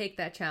I'm going to take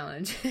that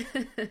challenge.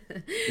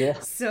 Yeah.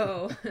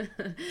 So...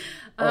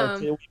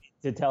 you're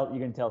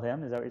going to tell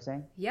him? Is that what you're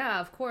saying?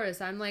 Yeah, of course.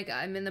 I'm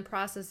in the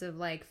process of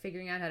like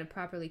figuring out how to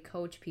properly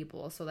coach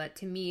people. So that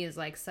to me is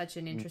like such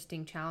an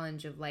interesting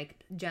challenge of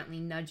like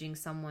gently nudging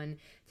someone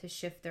to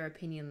shift their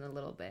opinion a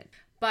little bit.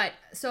 But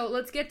so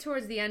let's get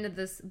towards the end of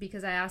this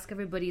because I ask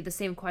everybody the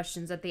same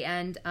questions at the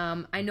end.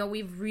 I know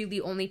we've really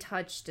only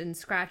touched and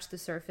scratched the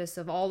surface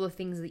of all the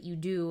things that you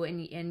do,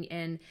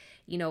 and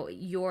you know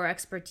your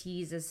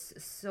expertise is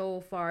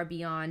so far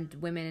beyond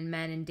women and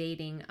men and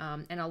dating.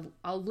 And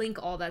I'll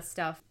link all that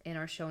stuff in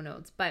our show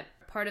notes. But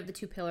part of the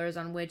two pillars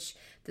on which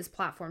this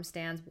platform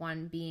stands,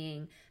 one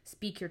being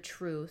speak your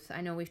truth. I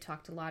know we've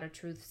talked a lot of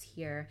truths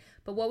here,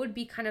 but what would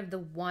be kind of the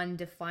one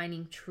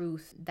defining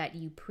truth that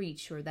you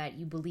preach or that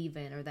you believe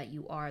in or that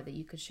you are that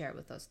you could share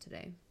with us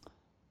today?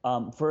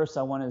 First,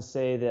 I want to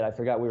say that I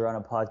forgot we were on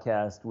a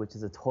podcast, which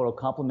is a total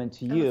compliment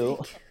to you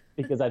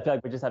because I feel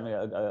like we're just having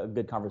a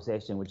good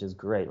conversation, which is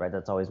great, right?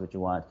 That's always what you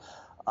want.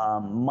 If I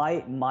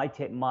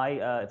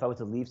was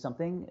to leave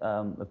something,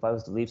 if I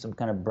was to leave some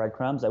kind of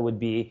breadcrumbs, I would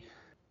be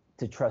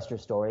to trust your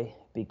story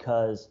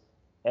because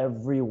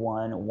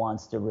everyone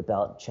wants to rip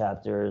out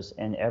chapters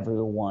and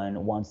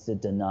everyone wants to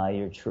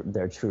deny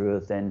their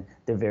truth, and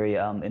they're very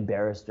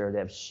embarrassed or they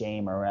have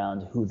shame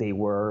around who they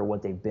were,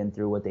 what they've been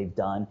through, what they've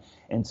done.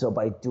 And so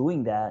by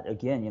doing that,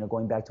 again, you know,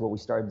 going back to what we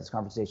started this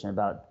conversation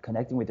about,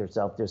 connecting with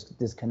yourself, just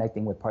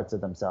disconnecting with parts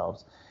of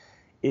themselves.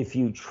 If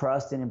you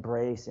trust and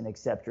embrace and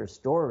accept your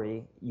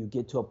story, you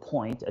get to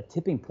a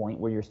tipping point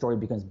where your story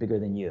becomes bigger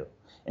than you.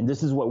 And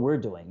this is what we're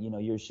doing. You know,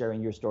 you're sharing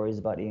your stories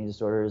about eating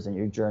disorders and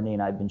your journey,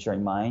 and I've been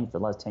sharing mine for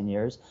the last 10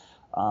 years.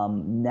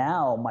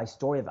 Now my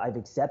story, I've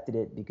accepted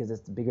it because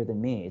it's bigger than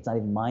me. It's not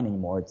even mine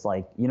anymore. It's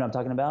like, you know what I'm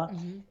talking about?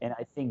 And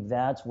I think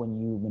that's when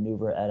you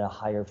maneuver at a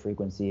higher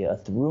frequency, a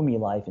through me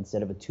life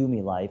instead of a to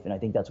me life. And I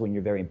think that's when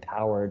you're very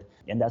empowered,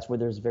 and that's where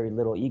there's very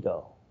little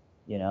ego.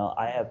 You know,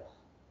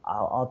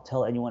 I'll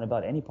tell anyone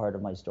about any part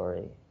of my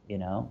story, you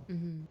know,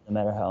 no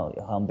matter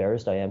how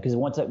embarrassed I am. Because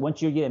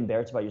once you get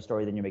embarrassed about your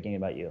story, then you're making it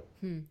about you.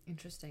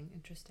 Interesting.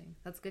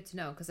 That's good to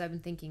know because I've been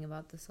thinking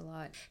about this a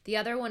lot. The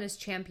other one is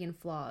champion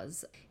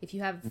flaws. If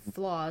you have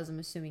flaws, I'm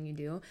assuming you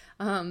do,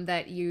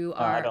 that you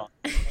are...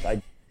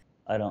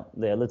 I don't.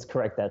 Yeah, let's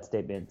correct that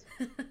statement.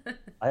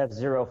 I have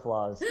zero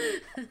flaws.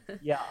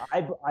 Yeah,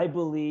 I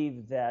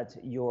believe that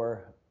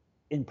your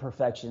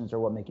imperfections are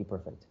what make you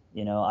perfect.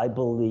 You know, I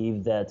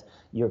believe that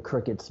your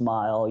crooked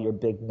smile, your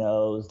big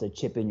nose, the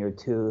chip in your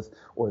tooth,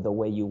 or the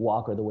way you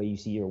walk or the way you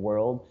see your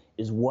world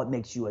is what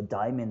makes you a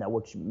diamond, that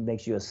what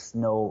makes you a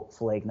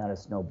snowflake, not a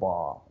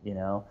snowball, you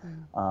know?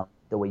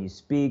 The way you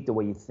speak, the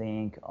way you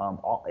think,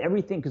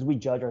 everything, because we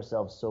judge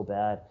ourselves so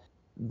bad.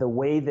 The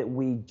way that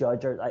we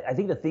judge I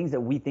think the things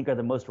that we think are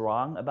the most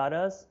wrong about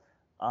us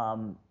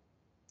are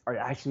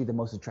actually the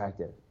most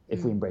attractive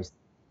if we embrace them,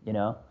 you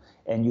know?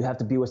 And you have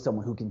to be with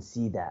someone who can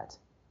see that,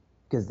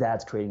 because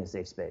that's creating a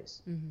safe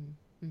space,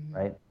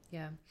 right?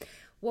 Yeah.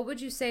 What would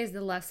you say is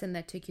the lesson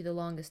that took you the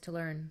longest to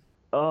learn?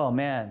 Oh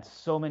man,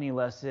 so many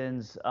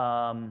lessons.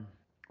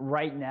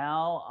 Right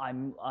now,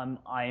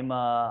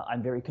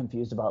 I'm very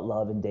confused about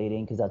love and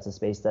dating because that's a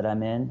space that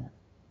I'm in,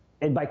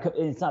 and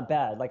it's not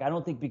bad. Like I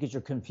don't think because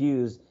you're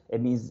confused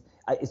it means.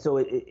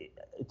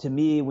 To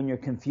me, when you're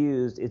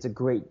confused, it's a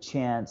great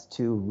chance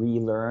to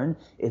relearn.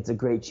 It's a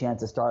great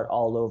chance to start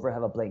all over,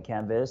 have a blank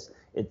canvas.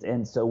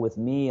 And so with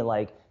me,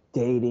 like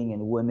dating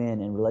and women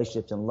and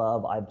relationships and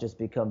love, I've just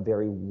become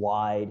very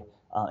wide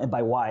And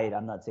by wide,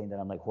 I'm not saying that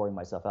I'm like whoring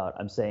myself out.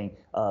 I'm saying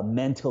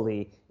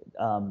mentally,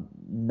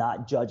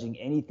 not judging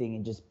anything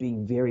and just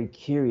being very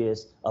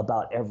curious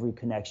about every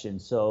connection.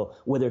 So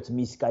whether it's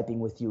me Skyping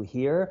with you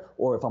here,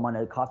 or if I'm on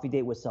a coffee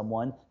date with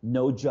someone,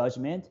 no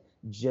judgment,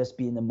 just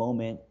be in the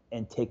moment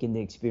and take in the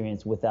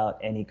experience without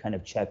any kind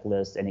of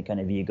checklist, any kind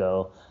of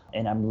ego.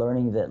 And I'm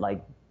learning that,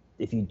 like,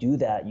 if you do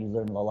that, you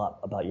learn a lot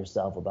about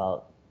yourself,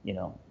 about,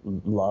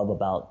 love,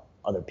 about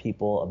other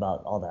people,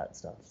 about all that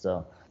stuff.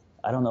 So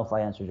I don't know if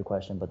I answered your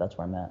question, but that's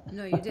where I'm at.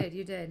 No, you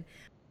did.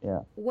 Yeah.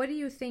 What do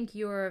you think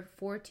your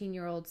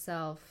 14-year-old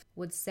self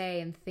would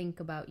say and think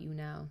about you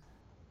now?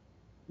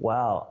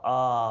 Wow.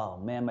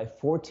 Oh, man, my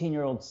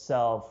 14-year-old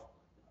self,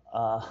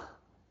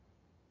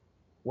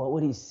 what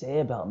would he say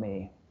about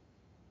me?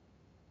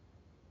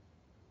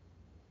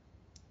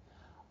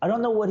 I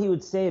don't know what he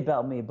would say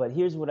about me, but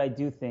here's what I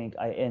do think,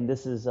 and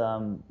this is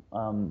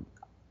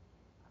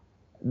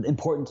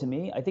important to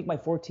me. I think my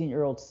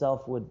 14-year-old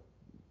self would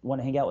want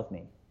to hang out with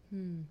me.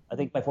 I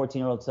think my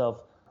 14-year-old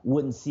self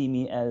wouldn't see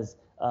me as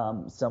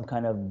some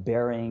kind of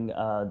bearing,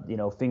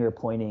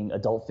 finger-pointing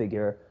adult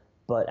figure,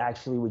 but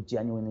actually would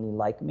genuinely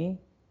like me.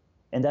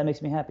 And that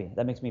makes me happy.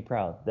 That makes me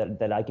proud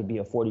that I could be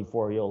a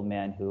 44-year-old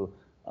man who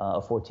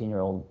a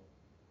 14-year-old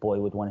boy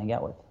would want to hang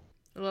out with.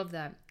 I love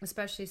that,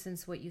 especially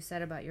since what you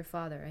said about your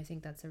father. I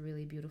think that's a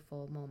really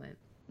beautiful moment.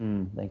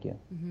 Thank you.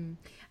 Mm-hmm.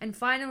 And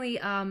finally,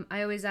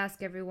 I always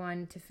ask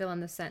everyone to fill in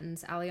the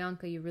sentence,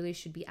 Alianka, you really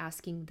should be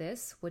asking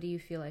this. What do you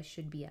feel I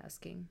should be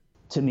asking?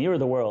 To me or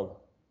the world?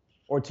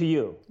 Or to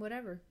you?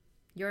 Whatever.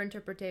 Your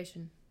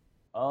interpretation.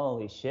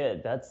 Holy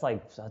shit. That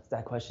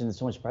question is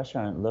so much pressure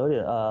on it.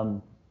 Loaded.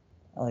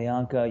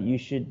 Alianka, you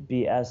should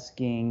be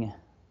asking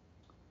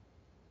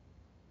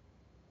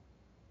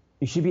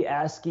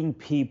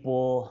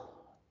people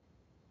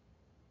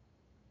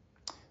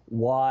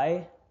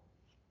why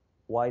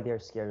they're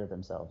scared of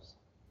themselves.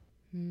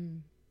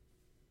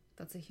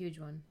 That's a huge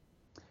one.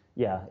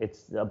 Yeah,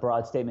 it's a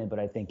broad statement, but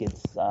I think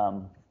it's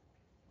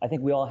I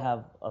think we all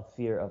have a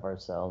fear of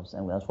ourselves,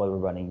 and that's why we're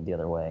running the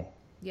other way.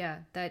 Yeah,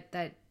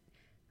 that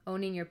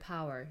owning your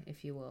power,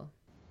 if you will.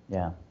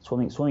 Yeah,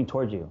 swimming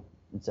towards you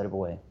instead of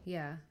away.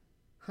 Yeah.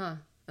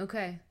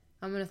 Okay.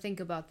 I'm going to think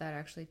about that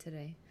actually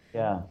today.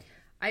 Yeah.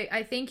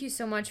 I thank you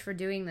so much for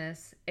doing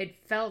this. It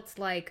felt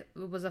like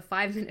it was a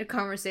 5-minute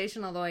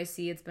conversation, although I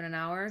see it's been an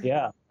hour.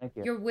 Yeah, thank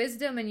you. Your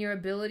wisdom and your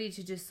ability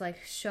to just like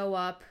show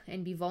up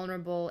and be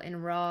vulnerable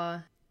and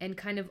raw and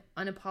kind of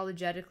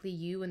unapologetically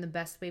you in the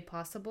best way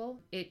possible.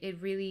 It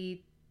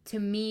really,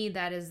 to me,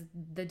 that is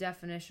the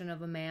definition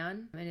of a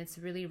man. And it's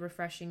really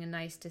refreshing and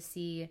nice to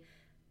see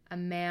a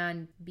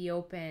man be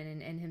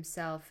open and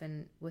himself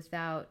and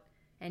without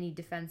any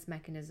defense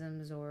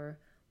mechanisms or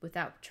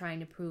without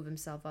trying to prove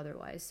himself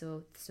otherwise.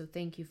 So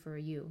thank you for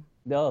you.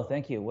 No,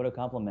 thank you. What a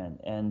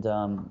compliment. And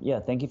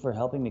thank you for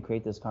helping me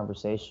create this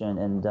conversation.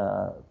 And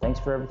thanks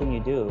for everything you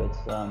do.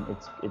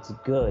 It's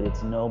good,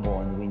 it's noble,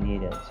 and we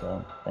need it.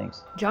 So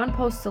thanks. John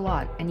posts a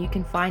lot, and you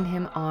can find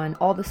him on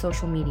all the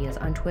social medias,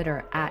 on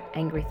Twitter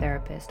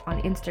 @AngryTherapist,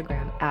 on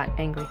Instagram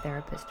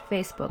 @AngryTherapist,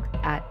 Facebook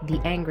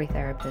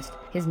 @TheAngryTherapist,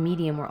 his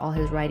Medium where all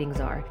his writings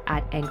are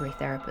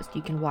 @AngryTherapist.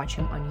 You can watch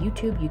him on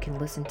YouTube. You can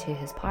listen to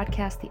his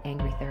podcast, The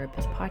Angry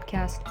Therapist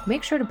Podcast.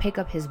 Make sure to pick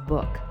up his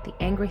book, The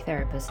Angry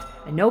Therapist,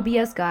 a no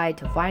BS guide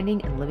to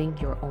finding and living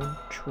your own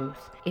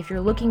truth. If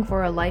you're looking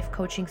for a life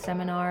coaching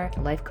seminar,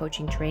 life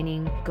coaching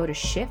training, go to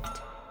shft.com.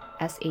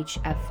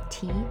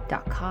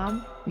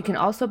 You can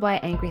also buy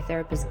Angry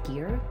Therapist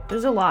gear.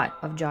 There's a lot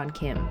of John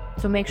Kim,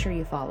 so make sure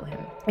you follow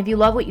him. If you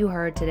love what you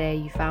heard today,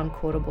 you found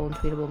quotable and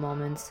tweetable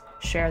moments,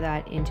 share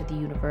that into the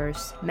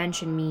universe.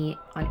 Mention me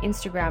on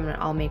Instagram and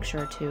I'll make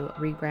sure to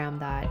regram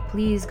that.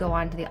 Please go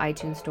on to the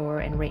iTunes store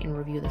and rate and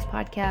review this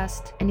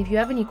podcast. And if you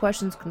have any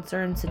questions,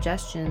 concerns,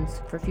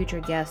 suggestions for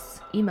future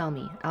guests, email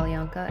me,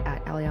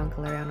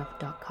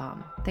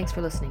 Alianka@aliankalarianov.com. Thanks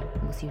for listening,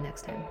 and we'll see you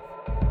next time.